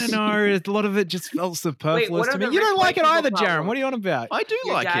some I don't know. A lot of it just felt superfluous what are to me. the You rich don't like white it either, people Jaron. problems? What are you on about? I do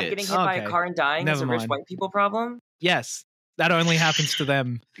Your like dad it. getting hit by a Okay. car and dying is Never a rich mind. white people problem? Yes, that only happens to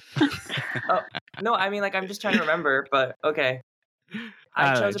them. Oh, no, I mean, like, I'm just trying to remember, but okay. I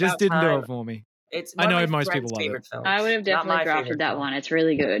don't know, chose just About didn't do Time. it for me. It's I one know of my most friend's people love it. favorite films. I would have Not my definitely favorite drafted that film. one. It's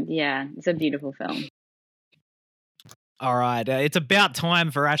really good. Yeah, it's a beautiful film. All right, it's about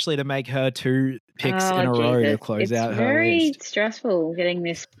time for Ashley to make her 2 picks in a row to Jesus. close it's out her very list. stressful getting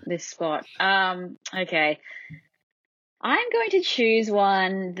this spot. Okay. I'm going to choose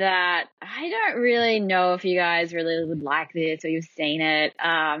one that I don't really know if you guys really would like this or you've seen it.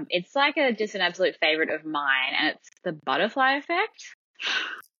 It's like just an absolute favorite of mine, and it's The Butterfly Effect.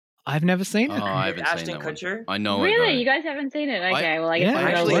 I've never seen Oh, it. I haven't seen Ashton that one. Kutcher? I know it. Really? though. You guys haven't seen it? Okay, well, I guess Yeah, I'm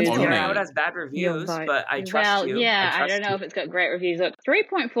Actually, going it's to on lose coming it. out your as bad reviews, vote. but I trust Well, you. yeah, I trust don't know you. if it's got great reviews. Look,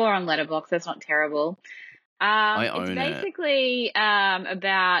 3.4 on Letterboxd. That's not terrible. I It's own it. basically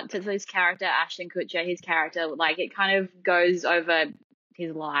about his character, Ashton Kutcher. His character, like, it kind of goes over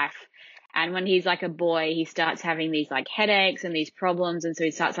his life. And when he's like a boy, he starts having these like headaches and these problems. And so he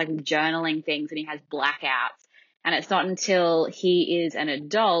starts like journaling things and he has blackouts. And it's not until he is an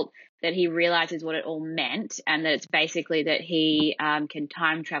adult that he realizes what it all meant. And that it's basically that he can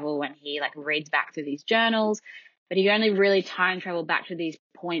time travel when he like reads back through these journals. But he only really time travel back to these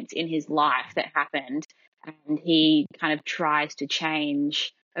points in his life that happened. And he kind of tries to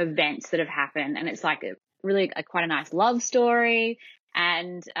change events that have happened. And it's like quite a nice love story.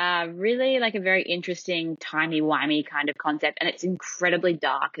 And really like a very interesting timey-wimey kind of concept. And it's incredibly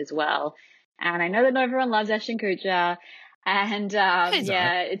dark as well. And I know that not everyone loves Ashton Kutcher. And yeah,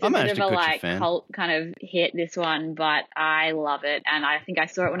 it's a I'm an bit of Ashton a Kutcher like fan. cult kind of hit, this one, but I love it. And I think I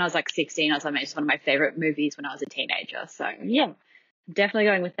saw it when I was like 16. I was like, it's one of my favorite movies when I was a teenager. So yeah, definitely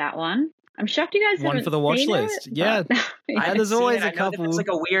going with that one. I'm shocked you guys One haven't for the watch seen list. it, Yeah. but- I haven't there's seen always it. a I know that couple. there's like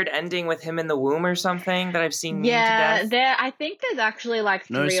a weird ending with him in the womb or something that I've seen memed to Yeah, death. I think there's actually like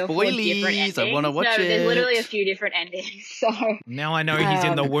No 3 or 4 different spoilies, endings. I wanna watch no, there's literally a it. few different endings. So Now I know he's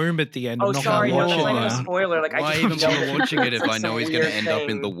in the womb at the end. I'm Oh, not sorry, gonna no, watch it's it not even a now. spoiler. Like, Why I even just know bother that watching it if it's I know some he's going to weird end up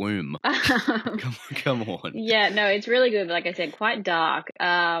in the thing. womb? Come on. yeah, no, it's really good. Like I said, quite dark.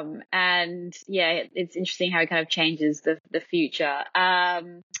 And yeah, it's interesting how it kind of changes the future.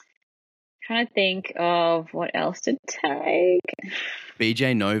 Trying to think of what else to take.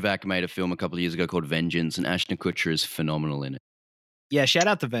 BJ Novak made a film a couple of years ago called Vengeance, and Ashton Kutcher is phenomenal in it. Yeah, shout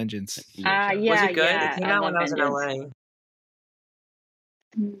out to Vengeance. Yeah, Was it good? yeah, It came I out when love I was in Vengeance.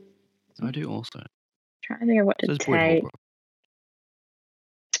 LA. I do also. Trying to think of what to So is Boyd take. Holbrook.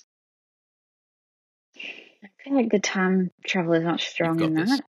 I feel like the time travel is not strong You've in got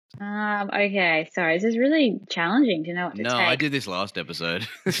this. that. Okay, sorry. This is really challenging to know what to No, take. I did this last episode.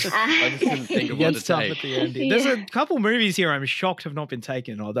 I just couldn't think It of what gets to tough take. at the end. There's a couple movies here I'm shocked have not been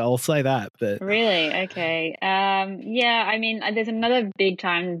taken. I'll say that. But Really? Okay. Yeah, I mean, there's another big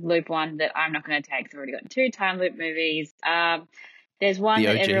time loop one that I'm not going to take. So I've already got 2 time loop movies. There's one The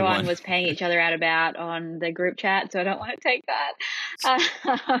that OG everyone one. was paying each other out about on the group chat, so I don't want to take that.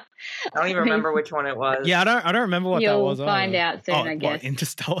 I don't even remember which one it was. yeah, I don't remember what that You'll was. find either. out soon, I What, guess.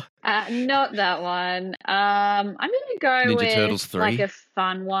 Interstellar. Not that one. I'm going to go Ninja with Turtles 3? like a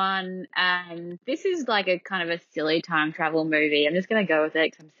fun one. And this is like a kind of a silly time travel movie. I'm just going to go with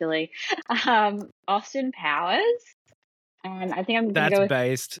it because I'm silly. Austin Powers. And I think I'm going to That's go with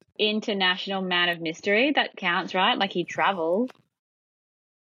based. International Man of Mystery. That counts, right? Like he travels.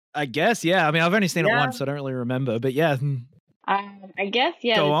 I guess. Yeah. I mean, I've only seen it Yeah. once. So I don't really remember. But yeah. I guess,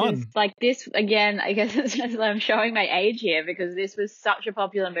 yeah. Go this is on. like this again. I guess it's just I'm showing my age here because this was such a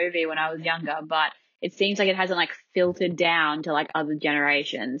popular movie when I was younger, but it seems like it hasn't like filtered down to like other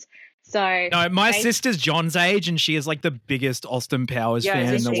generations. So no, my sister's John's age, and she is like the biggest Austin Powers Yeah,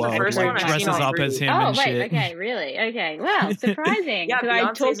 fan this in the is the world. first Like, one I've dresses seen all up as three. him Oh, and wait, shit. okay, really? Okay, wow, surprising. Yeah, Because I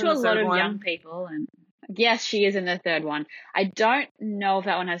Beyonce's talked in to a the lot third of one. young people, and yes, she is in the third one. I don't know if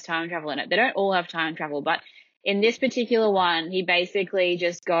that one has time travel in it. They don't all have time travel, but in this particular one, he basically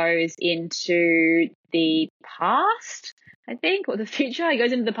just goes into the past, I think, or the future. He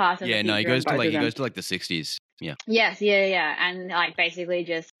goes into the past and Yeah, the no, future. he goes and to both like of he them. goes to like the 60s. Yeah. Yes, yeah, and like basically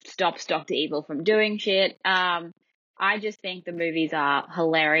just stops Dr. Evil from doing shit. I just think the movies are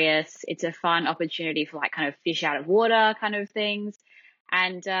hilarious. It's a fun opportunity for like kind of fish out of water kind of things.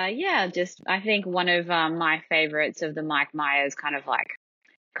 And yeah, just I think one of my favorites of the Mike Myers kind of like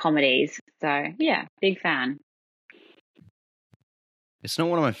comedies. So yeah, big fan. It's not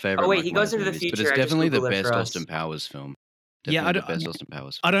one of my favorite. Oh, wait, Mike he goes Myers into the movies, but future. it's I just definitely the Googled it best for us. Austin Powers film. Yeah, Definitely the best Austin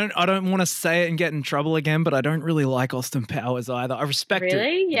Powers. I don't want to say it and get in trouble again, but I don't really like Austin Powers either. I respect it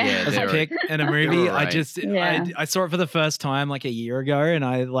Really? Yeah, Yeah. as a they're pick in a They movie. were I right. just Yeah. I saw it for the first time like a year ago, and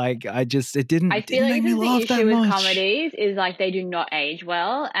it didn't. I Didn't feel like make this me is laugh the that issue with much. comedies is like they do not age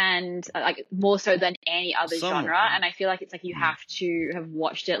well, and like more so than any other Some- genre. And I feel like it's like you have to have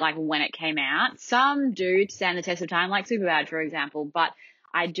watched it like when it came out. Some do stand the test of time, like Superbad, for example. But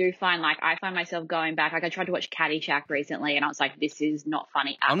I do find I find myself going back. Like I tried to watch Caddyshack recently, and I was like, this is not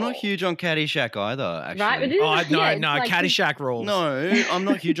funny at all. I'm not huge on Caddyshack either, actually. Right? But it is, Oh no, yeah, it's no, like- Caddyshack rules. No, I'm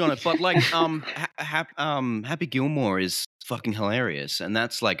not huge on it. But like, Happy Gilmore is fucking hilarious, and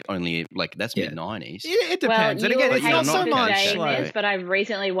that's like only like that's Yeah. mid-90s. It depends. Well, And you again, will it's hate not me so for much. saying Like, this, but I've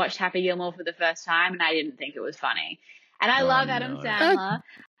recently watched Happy Gilmore for the first time, and I didn't think it was funny. And I Oh, love Adam no. Sandler.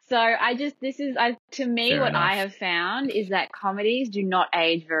 So to me, Fair what enough. I have found is that comedies do not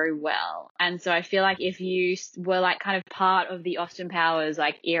age very well. And so I feel like if you were like kind of part of the Austin Powers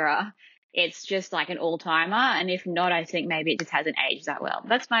like era, it's just like an all-timer. And if not, I think maybe it just hasn't aged that well.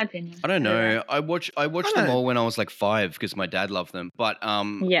 That's my opinion. I don't know. I watched them all when I was like 5 because my dad loved them. But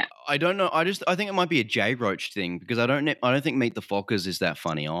Yeah. I don't know. I think it might be a J Roach thing because I don't think Meet the Fockers is that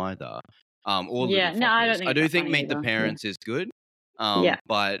funny either. Or Yeah, Little no, I don't Fockers. think I it's do that think funny Meet the either. Parents is good. Yeah.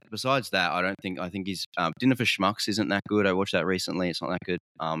 But besides that, I think he's Dinner for Schmucks isn't that good. I watched that recently. It's not that good.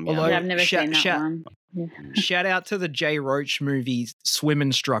 Although- Yeah, I've never shout- seen that shout- one. shout out to the Jay Roach movie swim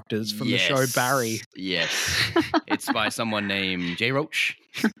instructors from the show Yes. Barry. Yes, it's by someone named J Roach.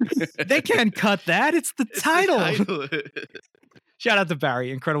 They can't cut that. It's the title. Shout out to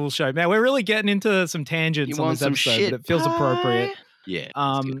Barry. Incredible show. Man, we're really getting into some tangents You on want this some episode, shit but it feels appropriate. Yeah.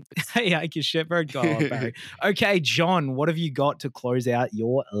 that's good. Hey, I can shit bird go on, Barry. Okay, John, what have you got to close out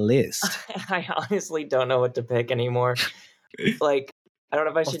your list? I honestly don't know what to pick anymore. Like, I don't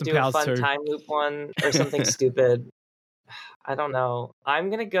know if I should Austin do a Powers fun 2. time loop one or something stupid. I don't know.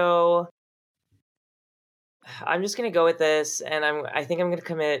 I'm just gonna go with this, and I think I'm gonna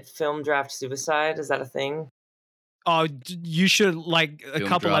commit film draft suicide. Is that a thing? Oh, you should, like, a Film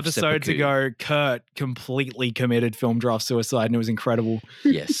couple draft episodes seppuku. ago, Kurt completely committed film draft suicide, and it was incredible.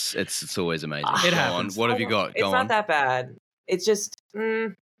 Yes, it's always amazing. It Go happens. on. What have you got? It's Go not on. that bad. It's just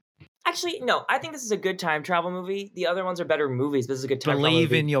actually no. I think this is a good time travel movie. The other ones are better movies. But this is a good time travel Believe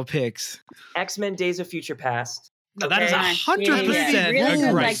movie. in your picks. X-Men: Days of Future Past. No, that is Okay. 100% Yeah, a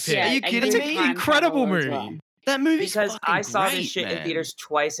good, great like, pick. yeah, Are you a kidding good It's me? an time incredible travel as movie. well. That movie's Because fucking I saw great, this shit in man. theaters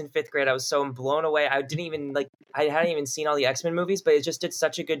twice in 5th grade. I was so blown away. I didn't even I hadn't even seen all the X-Men movies, but it just did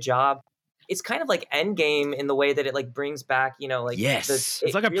such a good job. It's kind of like Endgame in the way that it like brings back, Yes.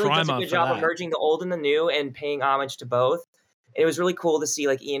 It's like a really does primer a good for job that. of merging the old and the new and paying homage to both. And it was really cool to see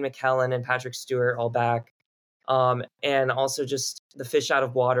like Ian McKellen and Patrick Stewart all back. And also just the fish out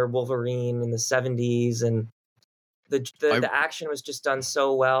of water Wolverine in the 70s, and the action was just done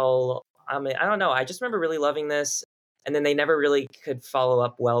so well. I mean, I don't know. I just remember really loving this, and then they never really could follow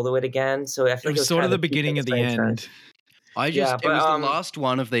up well to it again. So I feel It like was sort kind of the peak beginning of the franchise. end. Yeah, It was but, the last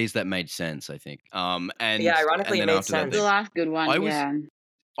one of these that made sense, I think. And Yeah, ironically, and it then made after that, sense. The last good one, I was- yeah.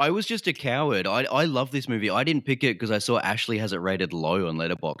 I was just a coward. I love this movie. I didn't pick it because I saw Ashlee has it rated low on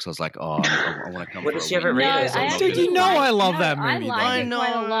Letterboxd. I was like, I want to come. What for does a she have it win. rated? No, Is it I not actually good? Dude, you know I love no, that movie, I though. like it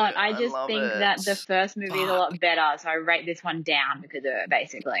quite a lot. I I just love think it. that the first movie is a lot Fuck. better, so I rate this one down because of it,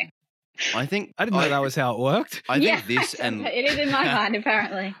 basically. I think I didn't know that was how it worked. I think this and it is in my mind,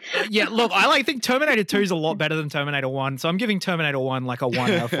 apparently. Yeah, look, I think Terminator 2 is a lot better than Terminator 1, so I'm giving Terminator 1 like a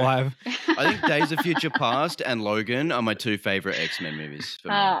 1 out of 5. I think Days of Future Past and Logan are my two favorite X-Men movies. For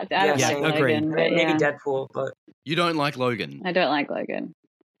me. I Yeah, don't like same. Agreed. Logan, but Maybe yeah. Deadpool, but You don't like Logan? I don't like Logan.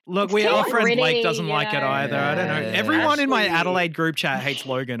 Look, It's our too friend Blake gritty, doesn't like it you know. either. I don't know. Yeah. Everyone in my Actually- Adelaide group chat hates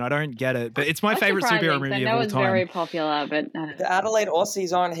Logan. I don't get it, but it's my That's favorite surprising, superhero 'cause movie I of know all it's time. very popular, but I don't know. the Adelaide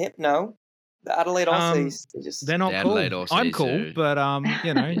Aussies aren't hip, no? Adelaide also used to just. They're not cool. Adelaide also I'm used cool, to- but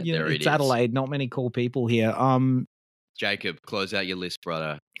They're it's idiots. Adelaide. Not many cool people here. Jacob, close out your list,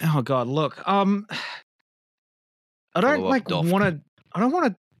 brother. Oh God, look. I don't Follow up like Doft. want to. I don't want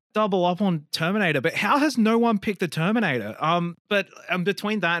to double up on Terminator, but how has no one picked the Terminator? But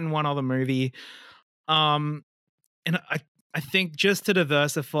between that and one other movie, and I think just to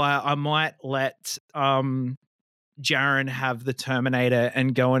diversify, I might let Jaren have the Terminator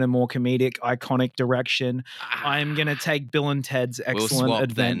and go in a more comedic, iconic direction. I'm gonna take Bill and Ted's Excellent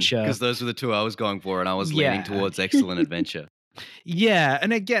Adventure because those were the two I was going for, and I was leaning towards Excellent Adventure. Yeah,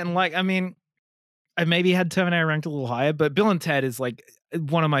 and again, like I mean, I maybe had Terminator ranked a little higher, but Bill and Ted is like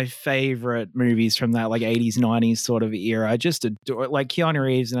one of my favorite movies from that like 80s, 90s sort of era. I just adore it. Like Keanu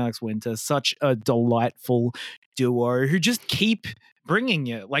Reeves and Alex Winter, such a delightful duo who just keep bringing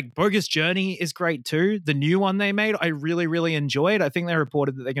you. Like Bogus Journey is great too. The new one they made, I really, really enjoyed. I think they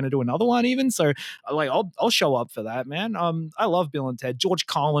reported that they're going to do another one even. So like, I'll show up for that, man. I love Bill and Ted. George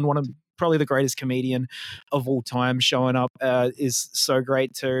Carlin, one of probably the greatest comedian of all time, showing up is so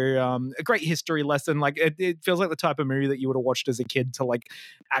great too. A great history lesson. Like it feels like the type of movie that you would have watched as a kid to like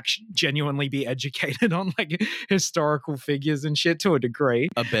actually genuinely be educated on like historical figures and shit to a degree.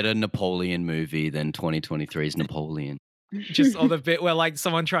 A better Napoleon movie than 2023's Napoleon. Just all the bit where like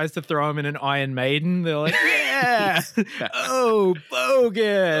someone tries to throw him in an Iron Maiden, they're like, yeah, oh,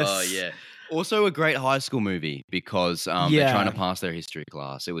 bogus. Oh yeah. Also a great high school movie because they're trying to pass their history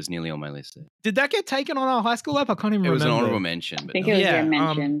class. It was nearly on my list. Did that get taken on our high school app? I can't even remember. It was an honorable mention. I But think it was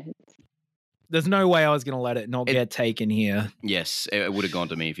mentioned. There's no way I was going to let it not get taken here. Yes, it would have gone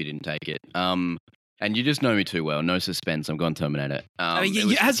to me if you didn't take it. And you just know me too well. No suspense. I'm going Terminator.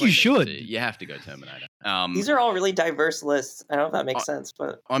 As you should. You have to go Terminator. These are all really diverse lists. I don't know if that makes sense,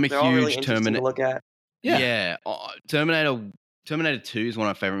 but I'm a they're all really huge interesting to look at. Yeah. Terminator 2 is one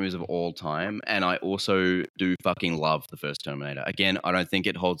of my favorite movies of all time, and I also do fucking love the first Terminator. Again, I don't think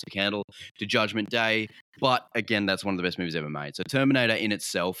it holds a candle to Judgment Day, but again, that's one of the best movies ever made. So Terminator in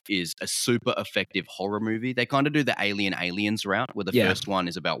itself is a super effective horror movie. They kind of do the Aliens route, where the first one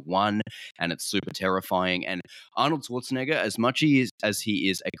is about one, and it's super terrifying. And Arnold Schwarzenegger, as much as he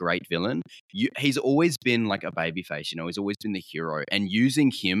is a great villain, he's always been like a babyface. He's always been the hero, and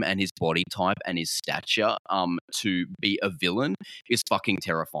using him and his body type and his stature to be a villain is fucking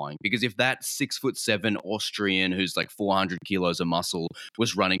terrifying. Because if that 6'7" Austrian who's like 400 kilos of muscle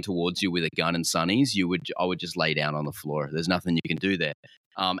was running towards you with a gun and sunnies, I would just lay down on the floor. There's nothing you can do there.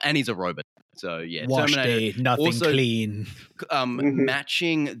 And he's a robot. So yeah, Wash Terminator, day, nothing also, clean.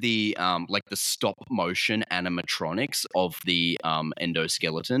 Matching the like the stop motion animatronics of the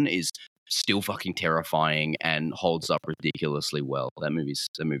endoskeleton is still fucking terrifying and holds up ridiculously well. That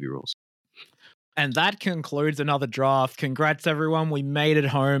movie rules. And that concludes another draft. Congrats, everyone. We made it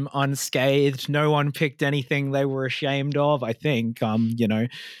home unscathed. No one picked anything they were ashamed of, I think.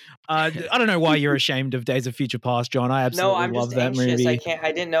 I don't know why you're ashamed of Days of Future Past, John. I absolutely love that movie.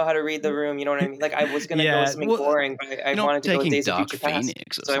 I didn't know how to read the room. You know what I mean? Like I was going to go with something boring, but I wanted to go with Days of Future Past.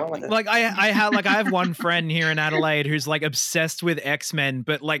 So I went with it. Like I have one friend here in Adelaide who's like obsessed with X-Men,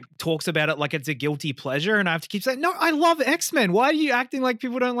 but like talks about it like it's a guilty pleasure, and I have to keep saying, no, I love X-Men. Why are you acting like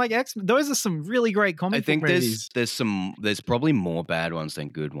people don't like X-Men? Those are some really great comic book movies. There's probably more bad ones than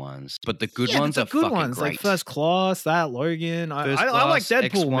good ones, but the good ones are good fucking ones, great. Like First Class, that Logan. I like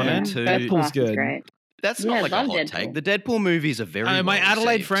Deadpool, X1 man. and 2. Deadpool's good. Great. That's not like a hot take. The Deadpool movies are very my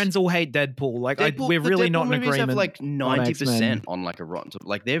Adelaide friends all hate Deadpool. Like we're really not in agreement. Have like 90% on like a Rotten.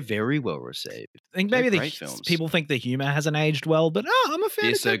 Like they're very well received. I think maybe people think the humor hasn't aged well, but I'm a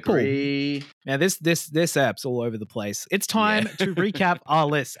fan Disagree. of Deadpool. Now this app's all over the place. It's time to recap our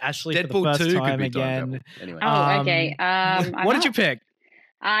list. Ashlee, Deadpool for the first 2 time could be again. Anyway. Okay. What did you pick?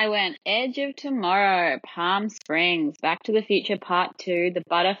 I went Edge of Tomorrow, Palm Springs, Back to the Future Part 2, The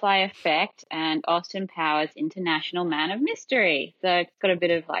Butterfly Effect, and Austin Powers International Man of Mystery. So it's got a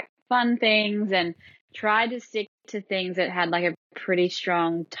bit of like fun things and tried to stick to things that had like a pretty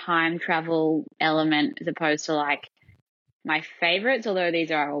strong time travel element as opposed to like my favorites, although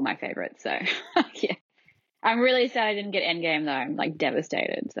these are all my favorites. So yeah. I'm really sad I didn't get Endgame though. I'm like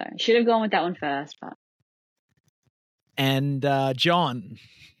devastated. So should have gone with that one first, but. And John.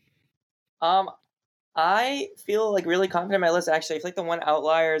 I feel like really confident in my list. Actually, I feel like the one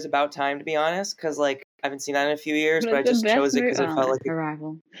outlier is About Time, to be honest, because like I haven't seen that in a few years, but I just chose it because it felt like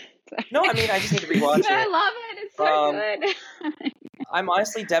Arrival. No, I mean I just need to rewatch it. I love it. It's so good. I'm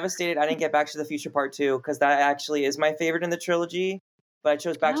honestly devastated I didn't get Back to the Future Part 2 because that actually is my favorite in the trilogy. But I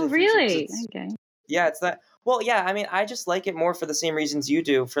chose Back to the Future. Really? Okay. Yeah, it's that. Well, yeah, I mean, I just like it more for the same reasons you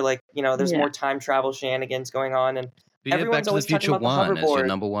do. For like, there's more time travel shenanigans going on, and But yeah, Back Everyone's to the always talking Future about the 1 as your hoverboard.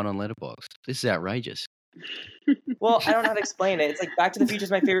 number one on Letterboxd. This is outrageous. Well, I don't know how to explain it. It's like Back to the Future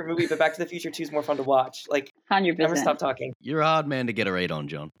is my favorite movie, but Back to the Future 2 is more fun to watch. Like, 100%. never stop talking. You're a hard man to get a read on,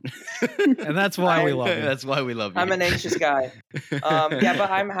 John. And that's why we love you. That's why we love you. I'm an anxious guy. Yeah,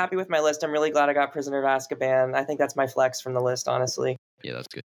 but I'm happy with my list. I'm really glad I got Prisoner of Azkaban. I think that's my flex from the list, honestly. Yeah, that's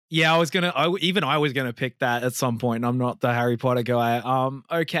good. Yeah, I was gonna pick that at some point. I'm not the Harry Potter guy.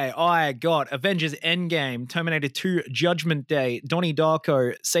 Okay, I got Avengers Endgame, Terminator 2, Judgment Day, Donnie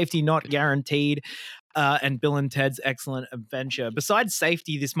Darko, Safety Not Guaranteed, and Bill and Ted's Excellent Adventure. Besides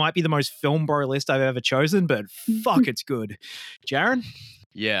Safety, this might be the most film bro list I've ever chosen, but fuck, it's good. Jaron?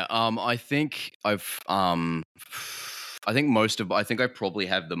 Yeah, I think I think I probably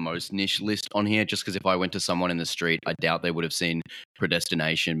have the most niche list on here, just because if I went to someone in the street, I doubt they would have seen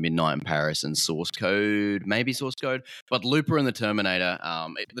Predestination, Midnight in Paris, and Source Code, maybe Source Code, but Looper and the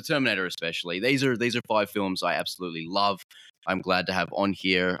Terminator especially. These are 5 films I absolutely love. I'm glad to have on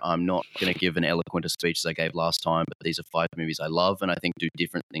here. I'm not going to give an eloquent a speech as I gave last time, but these are 5 movies I love and I think do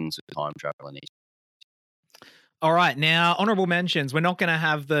different things with time travel in each. All right, now honorable mentions. We're not going to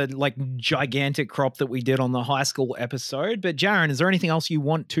have the gigantic crop that we did on the high school episode, but Jaron, is there anything else you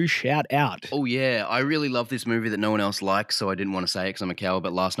want to shout out? Oh yeah, I really love this movie that no one else likes, so I didn't want to say it because I'm a coward.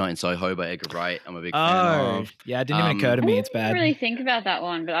 But Last Night in Soho by Edgar Wright, I'm a big fan of. Yeah, it didn't even occur to me. It's I didn't bad. really think about that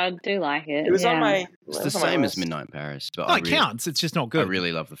one, but I do like it. It was on my. It's the same as Midnight in Paris, but it counts. It's just not good. I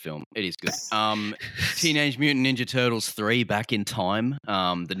really love the film. It is good. Teenage Mutant Ninja Turtles 3: Back in Time.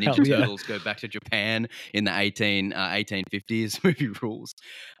 The Ninja Turtles go back to Japan in the 1850s. Movie rules.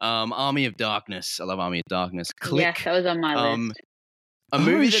 Army of Darkness. I love Army of Darkness. Click. Yes, that was on my list. A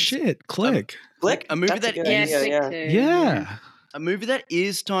movie Click. Click? A movie That's that a good is idea, Click too. Yeah. a movie that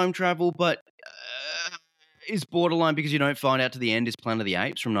is time travel, but is borderline because you don't find out to the end is Planet of the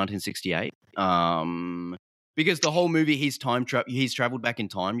Apes from 1968. Because the whole movie he's traveled back in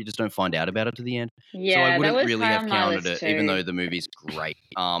time. You just don't find out about it to the end. Yeah, so I that wouldn't was really high have on my counted list it, even too. though the movie's great.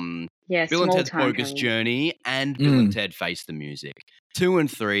 Yeah, Bill and small Ted's time Bogus travel. Journey and Bill and Ted Face the Music. 2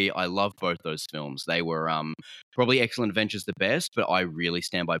 and 3, I love both those films. They were probably Excellent Adventures the best, but I really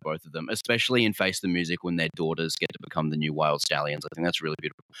stand by both of them, especially in Face the Music when their daughters get to become the new Wild Stallions. I think that's really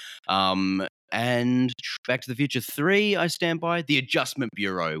beautiful. And Back to the Future 3, I stand by. The Adjustment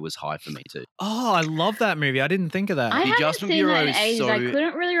Bureau was high for me too. Oh, I love that movie. I didn't think of that. I haven't Adjustment seen Bureau that in is ages. so I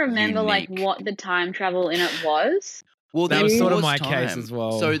couldn't really remember unique. what the time travel in it was. Well, That they was sort of pause my time. case as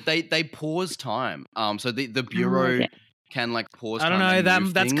well. So they pause time. So the bureau okay. can pause. I don't time know. and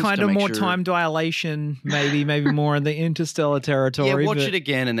move That's things kind to of make more sure- time dilation, maybe more in the interstellar territory. Yeah, watch but- it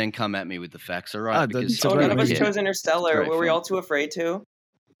again and then come at me with the facts. All right? that's Because a Oh, great none of us movie. chose Interstellar. Great Were we film. all too afraid to?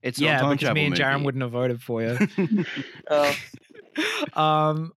 it's not a Yeah, time because travel me and Jaron movie. wouldn't have voted for you.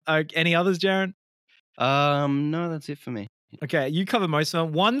 Oh, Any others, Jaron? No, that's it for me. Okay, you cover most of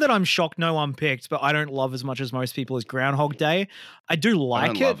them. One that I'm shocked no one picked, but I don't love as much as most people is Groundhog Day. I do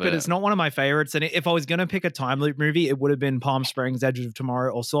like it, love but it. it's not one of my favorites. And if I was going to pick a time loop movie, it would have been Palm Springs, Edge of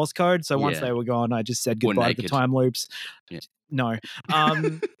Tomorrow, or Source Code. So once Yeah. they were gone, I just said Or goodbye to the Naked. time loops. Yeah. No.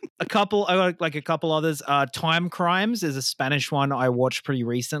 I got a couple others. Time Crimes is a Spanish one I watched pretty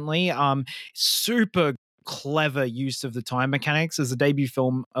recently. Super clever use of the time mechanics as a debut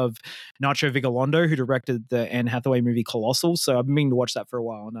film of Nacho Vigalondo, who directed the Anne Hathaway movie Colossal. So I've been meaning to watch that for a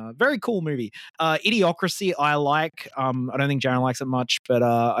while. And very cool movie. Idiocracy I like. I don't think Jaron likes it much, but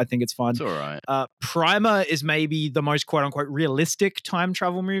I think it's fun. It's all right. Primer is maybe the most quote unquote realistic time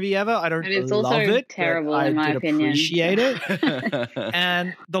travel movie ever. I don't And it's love also it. terrible, but I in my did opinion. appreciate it.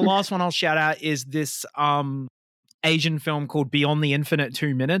 And the last one I'll shout out is this Asian film called Beyond the Infinite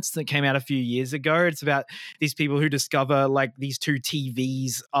 2 Minutes that came out a few years ago. It's about these people who discover like these two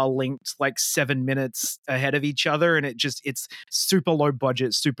TVs are linked like 7 minutes ahead of each other, and it's super low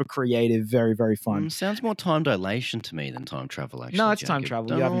budget, super creative, very, very fun. Sounds more time dilation to me than time travel. Actually, No, it's time Jacob.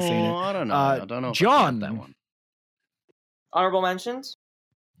 travel. You haven't seen it. I don't know. I don't know. If I John. count that one. honorable mentions.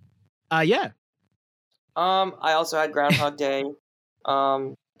 Yeah. I also had Groundhog Day,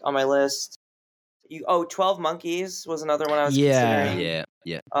 on my list. 12 Monkeys was another one I was Yeah. considering.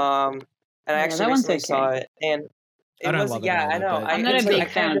 Yeah. And I Yeah, actually that one's recently saw okay. it, and it I don't was love it yeah, I either, know. but- I'm it not was a like- big I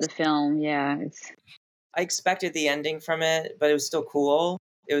fan kinda of the film. Yeah, I expected the ending from it, but it was still cool.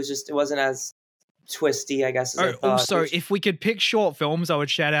 It wasn't as twisty, I guess. As I thought. Also, if we could pick short films, I would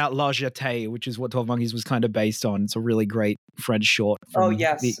shout out La Jetée, which is what 12 Monkeys was kind of based on. It's a really great French short from oh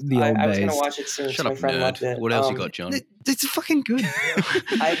yes, the old I was days. gonna watch it soon. Shut so up, my friend nerd. loved it. What else you got, John? It's fucking good.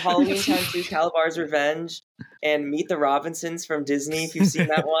 I have Halloween Time 2, Calabar's Revenge, and Meet the Robinsons from Disney, if you've seen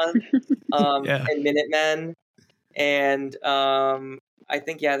that one. Yeah. And Minutemen. And I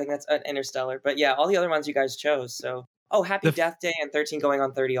think that's Interstellar. But yeah, all the other ones you guys chose. So Oh, Happy The- Death Day and 13 Going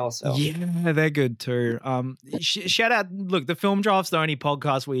on 30 also. Yeah, they're good too. Shout out. Look, the Film Draft's the only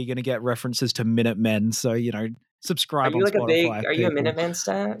podcast where you're going to get references to Minutemen. So, subscribe Are you on like Spotify. are you a people. Minutemen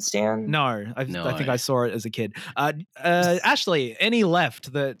stan? No, I No. think I saw it as a kid. Ashlee, any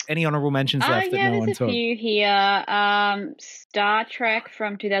honorable mentions left that Yeah, no one there's a took? few here. Star Trek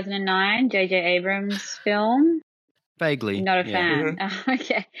from 2009, J.J. Abrams film. Vaguely. Not a yeah. fan.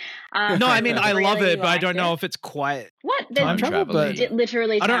 Okay. No, I mean I love really it, but I liked don't know it. if it's quite What? time There's travel. But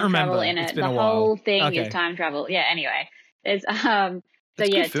literally I don't time travel remember. in It's it. been The a while. whole thing Okay. is time travel. Yeah. Anyway, there's It's a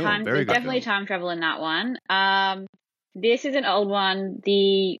good film. Very there's good definitely film. time travel in that one. This is an old one.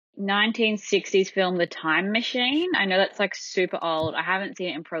 The 1960s film, The Time Machine. I know that's like super old. I haven't seen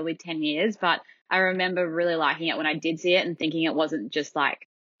it in probably 10 years, but I remember really liking it when I did see it and thinking it wasn't just like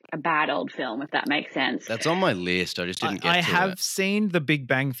a bad old film, if that makes sense. That's on my list. I just didn't get I to have it. seen the Big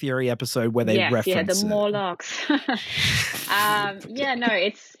Bang Theory episode where they reference the it. Morlocks. No,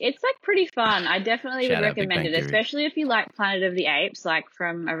 it's like pretty fun. I definitely Shout would out Big recommend Bang it, Theory. especially if you like Planet of the Apes, like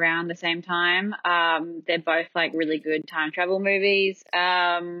from around the same time. They're both like really good time travel movies.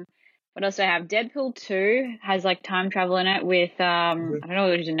 What else do I have? Deadpool 2 has like time travel in it with I don't know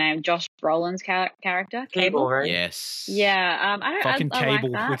what his name, Josh Brolin's character, Cable, right? Yes. Yeah, Fucking I Cable. like We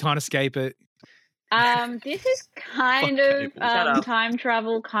that. can't escape it. This is kind Fuck of Cable. Shut up. time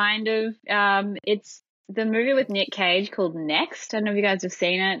travel, kind of. It's the movie with Nick Cage called Next. I don't know if you guys have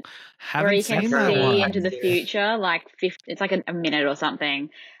seen it. Where Haven't you can seen that see one. into the future, like it's like a minute or something.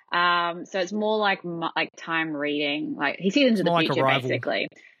 So it's more like time reading. Like he sees into more the like future, Arrival. basically.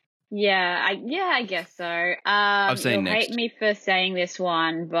 Yeah, I guess so. seen You'll Next. hate me for saying this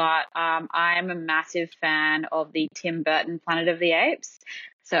one, but I am a massive fan of the Tim Burton Planet of the Apes.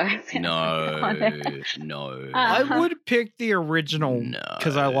 So I'm gonna put that on it. No. I would pick the original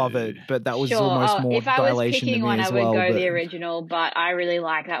because I love it, but that was almost more if I was dilation to picking me one, as I would well. go but the original, but I really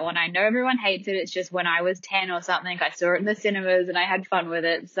like that one. I know everyone hates it. It's just when I was 10 or something, I saw it in the cinemas and I had fun with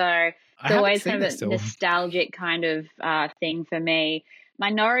it. So it's haven't always seen kind it of a still. nostalgic kind of thing for me.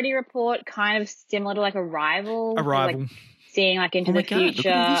 Minority Report, kind of similar to like Arrival. So, Arrival. like, seeing like into Oh my the God, look future.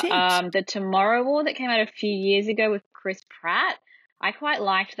 at these apes. The Tomorrow War that came out a few years ago with Chris Pratt. I quite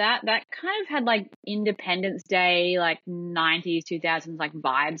liked that. That kind of had like Independence Day, like 90s, 2000s like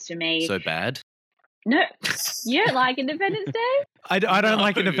vibes to me. So bad. No, you don't like Independence Day? I don't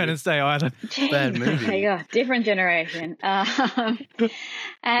like No. Independence Day either. Bad Jeez, movie. my God, different generation.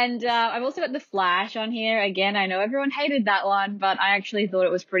 And I've also got The Flash on here. Again, I know everyone hated that one, but I actually thought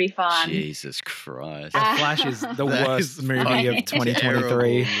it was pretty fun. Jesus Christ. The Flash is the That worst is movie fucking of 2023. terrible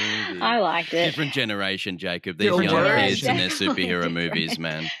movie. I liked it. Different generation, Jacob. These Different young generation. kids and their Definitely superhero movies,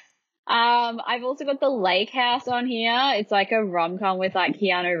 different. man. I've also got The Lake House on here. It's like a rom-com with like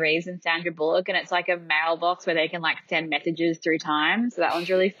Keanu Reeves and Sandra Bullock, and it's like a mailbox where they can like send messages through time. So that one's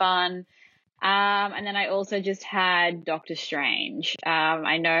really fun. And then I also just had Doctor Strange.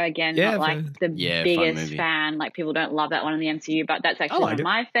 I know again, Yeah, not like fun. the Yeah, fun biggest movie. fan. Like people don't love that one in the MCU, but that's actually one liked of it.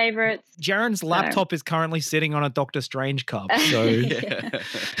 my favorites. Jaren's laptop is currently sitting on a Doctor Strange cup. So Yeah.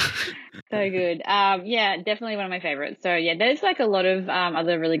 So good. Definitely one of my favorites. So yeah, there's like a lot of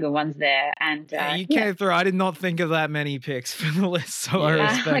other really good ones there. And yeah, you came through. I did not think of that many picks for the list, so I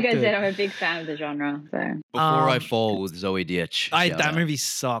respect like I it. said, I'm a big fan of the genre. So Before I Fall with Zoe Dietz. Shout That out. movie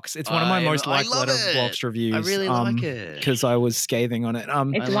sucks. It's one of my most I liked love Letterboxd it. reviews. I really like it. Because I was scathing on it. it's I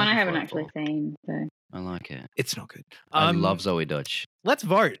one like I haven't Before I actually Fall. seen. So I like it. it's not good. I love Zoe Dutch. Let's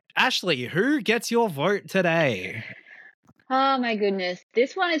vote. Ashlee, who gets your vote today? oh my goodness,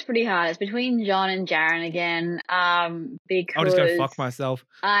 this one is pretty hard. It's between John and Jaren again. Because I'll just go fuck myself.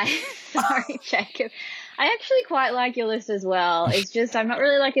 sorry, Jacob. I actually quite like your list as well. It's just I'm not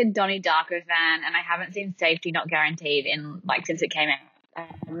really like a Donnie Darko fan, and I haven't seen Safety Not Guaranteed in like since it came out.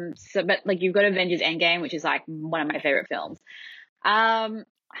 But like you've got Avengers Endgame, which is like one of my favorite films.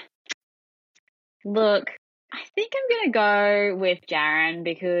 Look, I think I'm gonna go with Jaren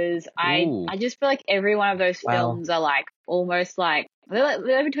because Ooh. I just feel like every one of those Wow. films are like almost like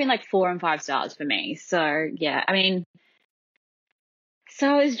they're between like 4 and 5 stars for me. So yeah, I mean,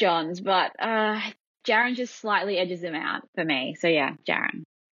 so is John's, but Jaren just slightly edges them out for me. So yeah, Jaren.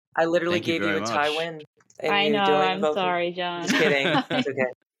 I literally Thank you gave you very a tie much. win. And I you know. doing I'm both of- sorry, John. Just kidding. It's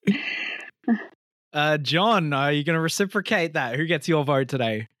okay. John, are you going to reciprocate that? Who gets your vote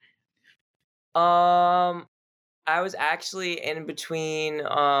today? I was actually in between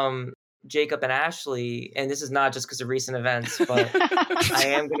Jacob and Ashlee, and this is not just because of recent events, but I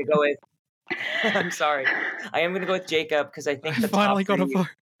am gonna go with. I'm sorry, I am gonna go with Jacob because I think I the finally top got a three,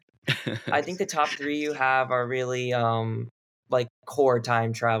 vote. I think the top 3 you have are really like core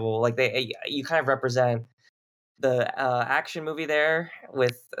time travel. Like you kind of represent action movie there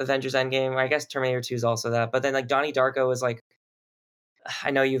with Avengers Endgame. I guess Terminator 2 is also that. But then like Donnie Darko is like,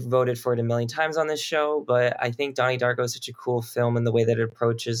 I know you've voted for it a million times on this show, but I think Donnie Darko is such a cool film in the way that it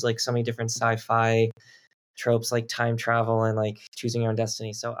approaches like so many different sci-fi tropes like time travel and like choosing your own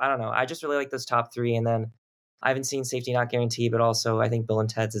destiny. So I don't know. I just really like those top three. And then I haven't seen Safety Not Guaranteed, but also I think Bill and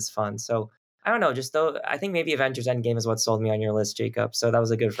Ted's is fun. So I don't know. Just though, I think maybe Avengers Endgame is what sold me on your list, Jacob. So that was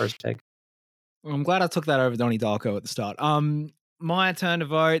a good first pick. Well, I'm glad I took that over Donnie Darko at the start. My turn to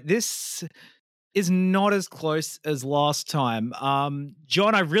vote. This is not as close as last time.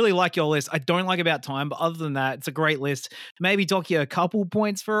 John, I really like your list. I don't like About Time, but other than that, it's a great list. Maybe dock you a couple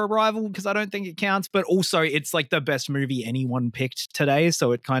points for Arrival because I don't think it counts, but also it's like the best movie anyone picked today,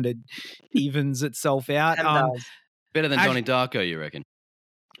 so it kind of evens itself out. Better than Donnie Darko, you reckon?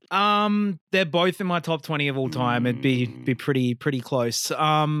 They're both in my top 20 of all time. It'd be pretty close.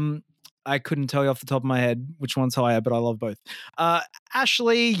 I couldn't tell you off the top of my head which one's higher, but I love both.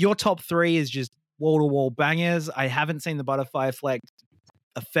 Ashlee, your top three is just wall-to-wall bangers. I haven't seen the Butterfly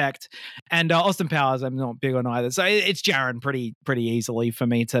Effect. And Austin Powers, I'm not big on either. So it's Jaren pretty easily for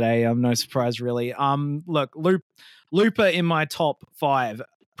me today. No surprise, really. Look, Looper in my top 5.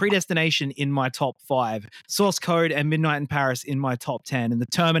 Predestination in my top 5, Source Code and Midnight in Paris in my top 10, and The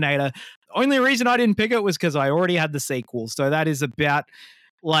Terminator. The only reason I didn't pick it was because I already had the sequel. So that is about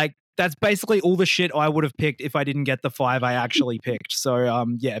like, that's basically all the shit I would have picked if I didn't get the 5 I actually picked. So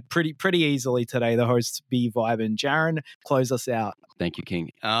yeah, pretty easily today. The hosts be vibing. Jaren, close us out. Thank you, King.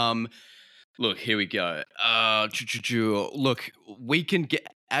 Look, here we go. Look, we can get.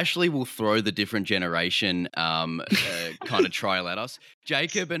 Ashlee will throw the different generation kind of trial at us.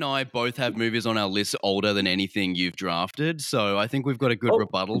 Jacob and I both have movies on our list older than anything you've drafted, so I think we've got a good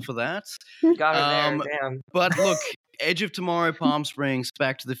rebuttal for that. Got it there, damn. But look, Edge of Tomorrow, Palm Springs,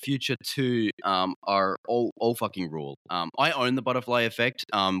 Back to the Future 2 are all fucking rule. I own The Butterfly Effect,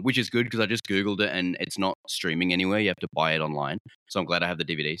 which is good because I just Googled it and it's not streaming anywhere. You have to buy it online. So I'm glad I have the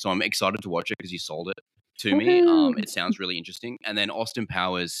DVD. So I'm excited to watch it because you sold it to me. It sounds really interesting. And then Austin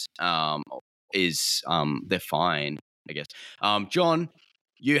Powers is they're fine, I guess. John,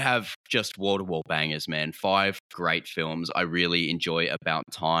 you have just wall-to-wall bangers, man. 5 great films. I really enjoy About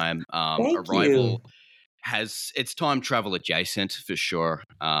Time. Arrival it's time travel adjacent for sure.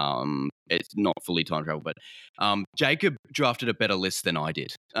 It's not fully time travel, but Jacob drafted a better list than I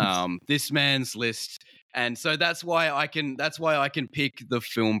did. This man's list. And so that's why I can pick the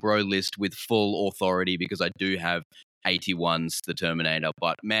Film Bro list with full authority because I do have 81's The Terminator.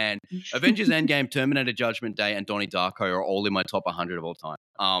 But man, Avengers Endgame, Terminator Judgment Day, and Donnie Darko are all in my top 100 of all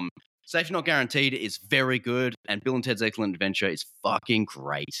time. Safety Not Guaranteed is very good, and Bill and Ted's Excellent Adventure is fucking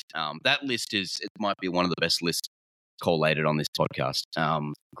great. That list it might be one of the best lists collated on this podcast.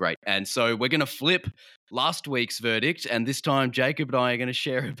 Great. And so we're going to flip last week's verdict, and this time Jacob and I are going to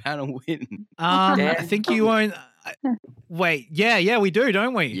share a panel win. I think you won't. Wait, yeah, we do,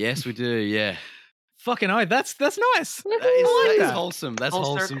 don't we? Yes, we do, yeah. Fucking oh, that's nice. That is wholesome. That's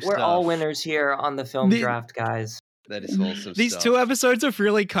wholesome We're stuff. all winners here on the film draft, guys. That is wholesome These stuff. 2 episodes have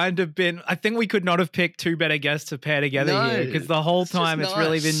really kind of been, I think we could not have picked 2 better guests to pair together here because the whole time it's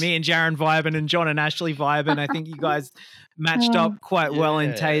really been me and Jaren vibing and John and Ashlee vibing. I think you guys matched up quite well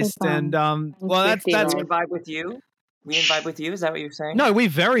in taste. And well, that's We didn't vibe with you. We didn't vibe with you. Is that what you're saying? No, we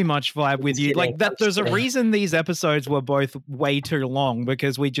very much vibe with you. kidding. Like that, there's a reason these episodes were both way too long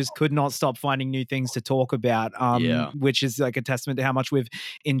because we just could not stop finding new things to talk about. Which is like a testament to how much we've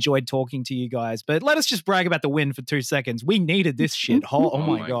enjoyed talking to you guys. But let us just brag about the win for 2 seconds. We needed this shit. Oh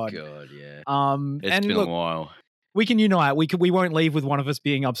my god, yeah. It's been a while. We can unite. We won't leave with one of us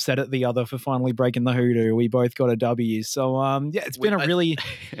being upset at the other for finally breaking the hoodoo. We both got a W. So yeah, it's been a really.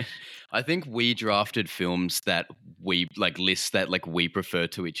 I think we drafted films that we like lists that like we prefer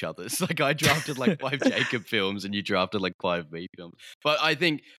to each other's. Like I drafted like 5 Jacob films and you drafted like 5 me films. But I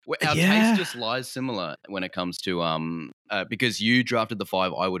think our taste just lies similar when it comes to because you drafted the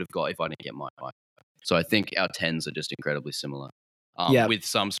 5 I would have got if I didn't get my 5. So I think our 10s are just incredibly similar. With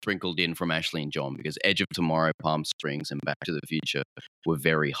some sprinkled in from Ashlee and John because Edge of Tomorrow, Palm Springs, and Back to the Future were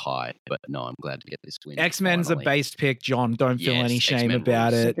very high. But no, I'm glad to get this win. X-Men's finally. a based pick, John. Don't feel any shame X-Men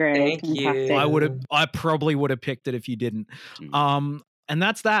about was. it. Thank you. I probably would have picked it if you didn't. And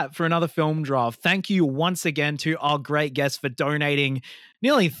that's that for another film draft. Thank you once again to our great guests for donating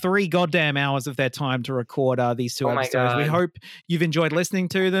nearly 3 goddamn hours of their time to record these 2 episodes. We hope you've enjoyed listening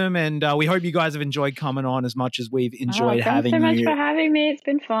to them, and we hope you guys have enjoyed coming on as much as we've enjoyed having you. Thanks so much for having me. It's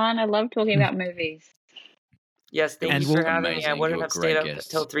been fun. I love talking about movies. Yes, thank And you for we'll- having me. I Amazing. wouldn't You're a have stayed great up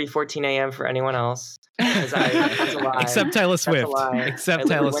guest. till 3:14 a.m. for anyone else. That's a lie. Except Taylor That's a Swift. lie. Except I literally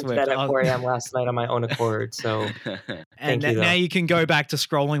Taylor went to Swift. bed at 4 a.m. last night on my own accord. So And Thank you, though. now you can go back to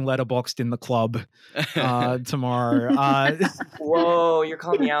scrolling Letterboxd in the club tomorrow. whoa, you're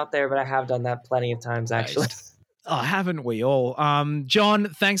calling me out there, but I have done that plenty of times actually. Oh, haven't we all? John,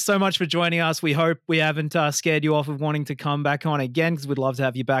 thanks so much for joining us. We hope we haven't scared you off of wanting to come back on again, because we'd love to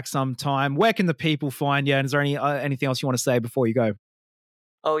have you back sometime. Where can the people find you? And is there anything else you want to say before you go?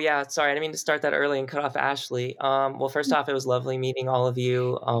 Oh yeah, sorry, I didn't mean to start that early and cut off Ashlee. Well, first off, it was lovely meeting all of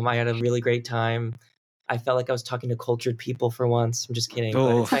you. I had a really great time. I felt like I was talking to cultured people for once. I'm just kidding. But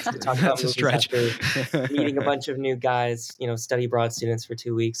Oh, it's nice to talk about that's a movies stretch. after meeting a bunch of new guys, study abroad students for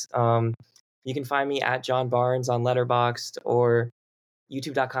 2 weeks. You can find me at John Barnes on Letterboxd or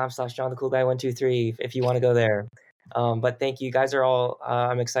youtube.com/JohnTheCoolGuy123 if you want to go there. But thank you. You guys are all,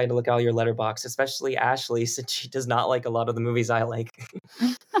 I'm excited to look at all your letterbox, especially Ashlee, since she does not like a lot of the movies I like.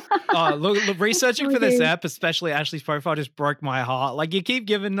 Oh, look, researching for this app, especially Ashlee's profile, just broke my heart. Like, you keep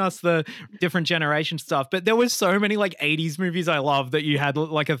giving us the different generation stuff, but there was so many like 80s movies I love that you had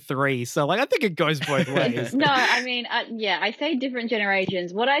like a 3. So like, I think it goes both ways. No, I mean, yeah, I say different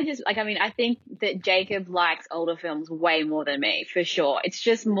generations. What I just like, I mean, I think that Jacob likes older films way more than me, for sure. It's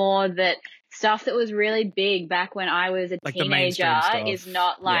just more that stuff that was really big back when I was a Like the teenager mainstream stuff. is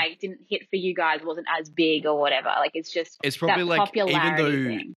not like, didn't hit for you guys, wasn't as big or whatever. Like, it's just It's probably that like,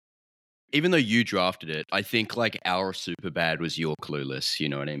 popularity thing. even though you drafted it, I think like our Superbad was your Clueless. You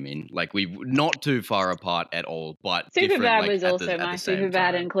know what I mean? Like, we not too far apart at all, but different, Superbad like, was at also the my same Superbad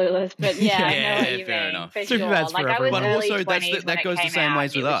time. and Clueless, but yeah, I know what you fair mean. enough. For Superbad's sure. Like, for I was everyone. But early also, 20s that when goes it the came same out.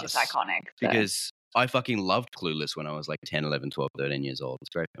 ways It with was us. just iconic. So. Because I fucking loved Clueless when I was like 10, 11, 12, 13 years old. It's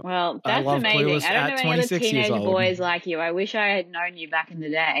a great film. Well, I that's love amazing. Clueless I don't at know any other 26 years teenage old. boys like you. I wish I had known you back in the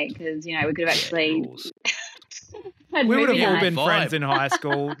day, because we could have actually. Rules. had We would have movie all night. been Vibe. friends in high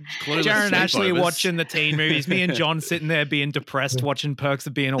school. Clueless Jared and Ashley sleepovers. watching the teen movies. Me and John sitting there being depressed, watching Perks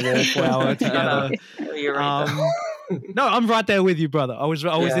of Being a Wallflower together. You're right, though. No, I'm right there with you, brother. I was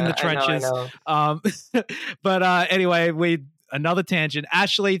in the trenches. I know. But anyway, another tangent.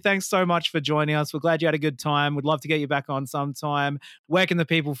 Ashley, thanks so much for joining us. We're glad you had a good time. We'd love to get you back on sometime. Where can the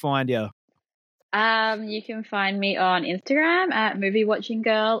people find you? You can find me on Instagram at Movie Watching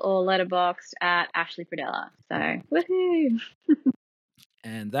Girl or Letterboxd at Ashlee Pradella. So, woohoo!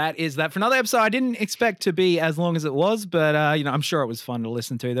 And that is that for another episode. I didn't expect to be as long as it was, but I'm sure it was fun to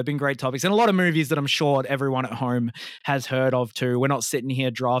listen to. There've been great topics and a lot of movies that I'm sure everyone at home has heard of too. We're not sitting here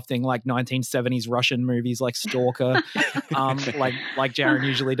drafting like 1970s Russian movies like Stalker, like Jaron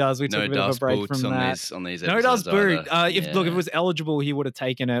usually does. We took No a bit of a dust break boots from on that. these No episodes dust boot. either. If it was eligible, he would have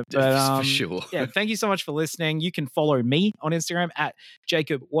taken it. But for sure. yeah, thank you so much for listening. You can follow me on Instagram at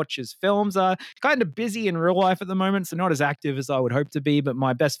Jacob Watches Films. Kind of busy in real life at the moment, so not as active as I would hope to be. But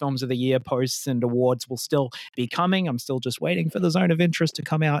my best films of the year posts and awards will still be coming. I'm still just waiting for the Zone of Interest to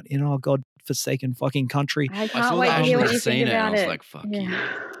come out in our godforsaken fucking country. I I can't saw wait that to hear what Ashley you think seen it, and I about was it. like, fuck Yeah.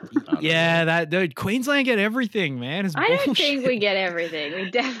 you. Yeah, that dude, Queensland get everything, man. It's I don't bullshit. think we get everything.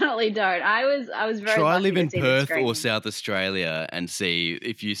 We definitely don't. I was very Try lucky live to in see the Perth or screening. South Australia and see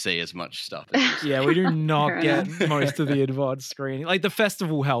if you see as much stuff as you Yeah, we do not Fair get enough. most of the advanced screening. Like the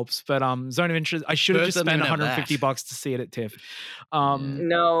festival helps, but Zone of Interest, I should have Perth just doesn't spent even have $150 that. to see it at TIFF.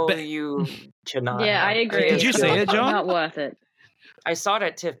 No, But- you should not. Yeah, I have. agree. Did you see it, John? Not worth it. I saw it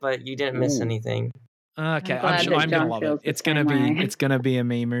at TIFF, but you didn't miss Ooh. anything. Okay, I'm glad I'm that gonna John love it. feels the It's gonna same be way. it's gonna be a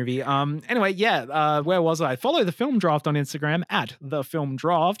me movie. Anyway, yeah. Where was I? Follow the Film Draft on Instagram at the Film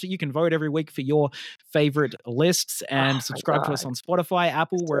Draft. You can vote every week for your favorite lists and Oh my subscribe to us God. on Spotify,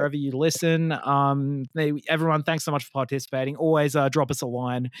 Apple, wherever you listen. Everyone, thanks so much for participating. Always drop us a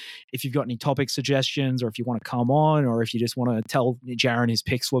line if you've got any topic suggestions, or if you want to come on, or if you just want to tell Jaron his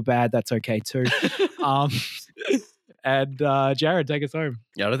picks were bad. That's okay too. And Jared, take us home.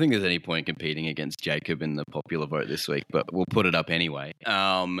 Yeah, I don't think there's any point competing against Jacob in the popular vote this week, but we'll put it up anyway.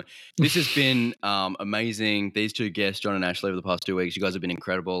 This has been amazing. These two guests, John and Ashley, over the past 2 weeks, you guys have been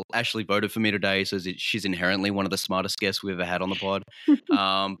incredible. Ashley voted for me today, so she's inherently one of the smartest guests we've ever had on the pod.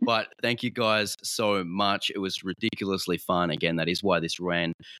 But thank you guys so much. It was ridiculously fun. Again, that is why this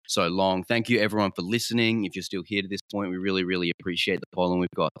ran so long. Thank you, everyone, for listening. If you're still here to this point, we really, really appreciate the polling we've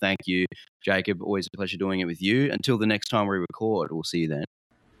got. Thank you, Jacob. Always a pleasure doing it with you. Until the next time we record, we'll see you then.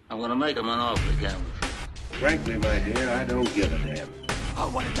 I'm gonna make him an offer again. Frankly, my dear, I don't give a damn. Oh,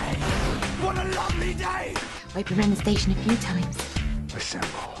 what a day! What a lovely day! Hope you ran the station a few times.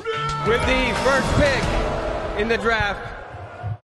 Assemble. With the first pick in the draft,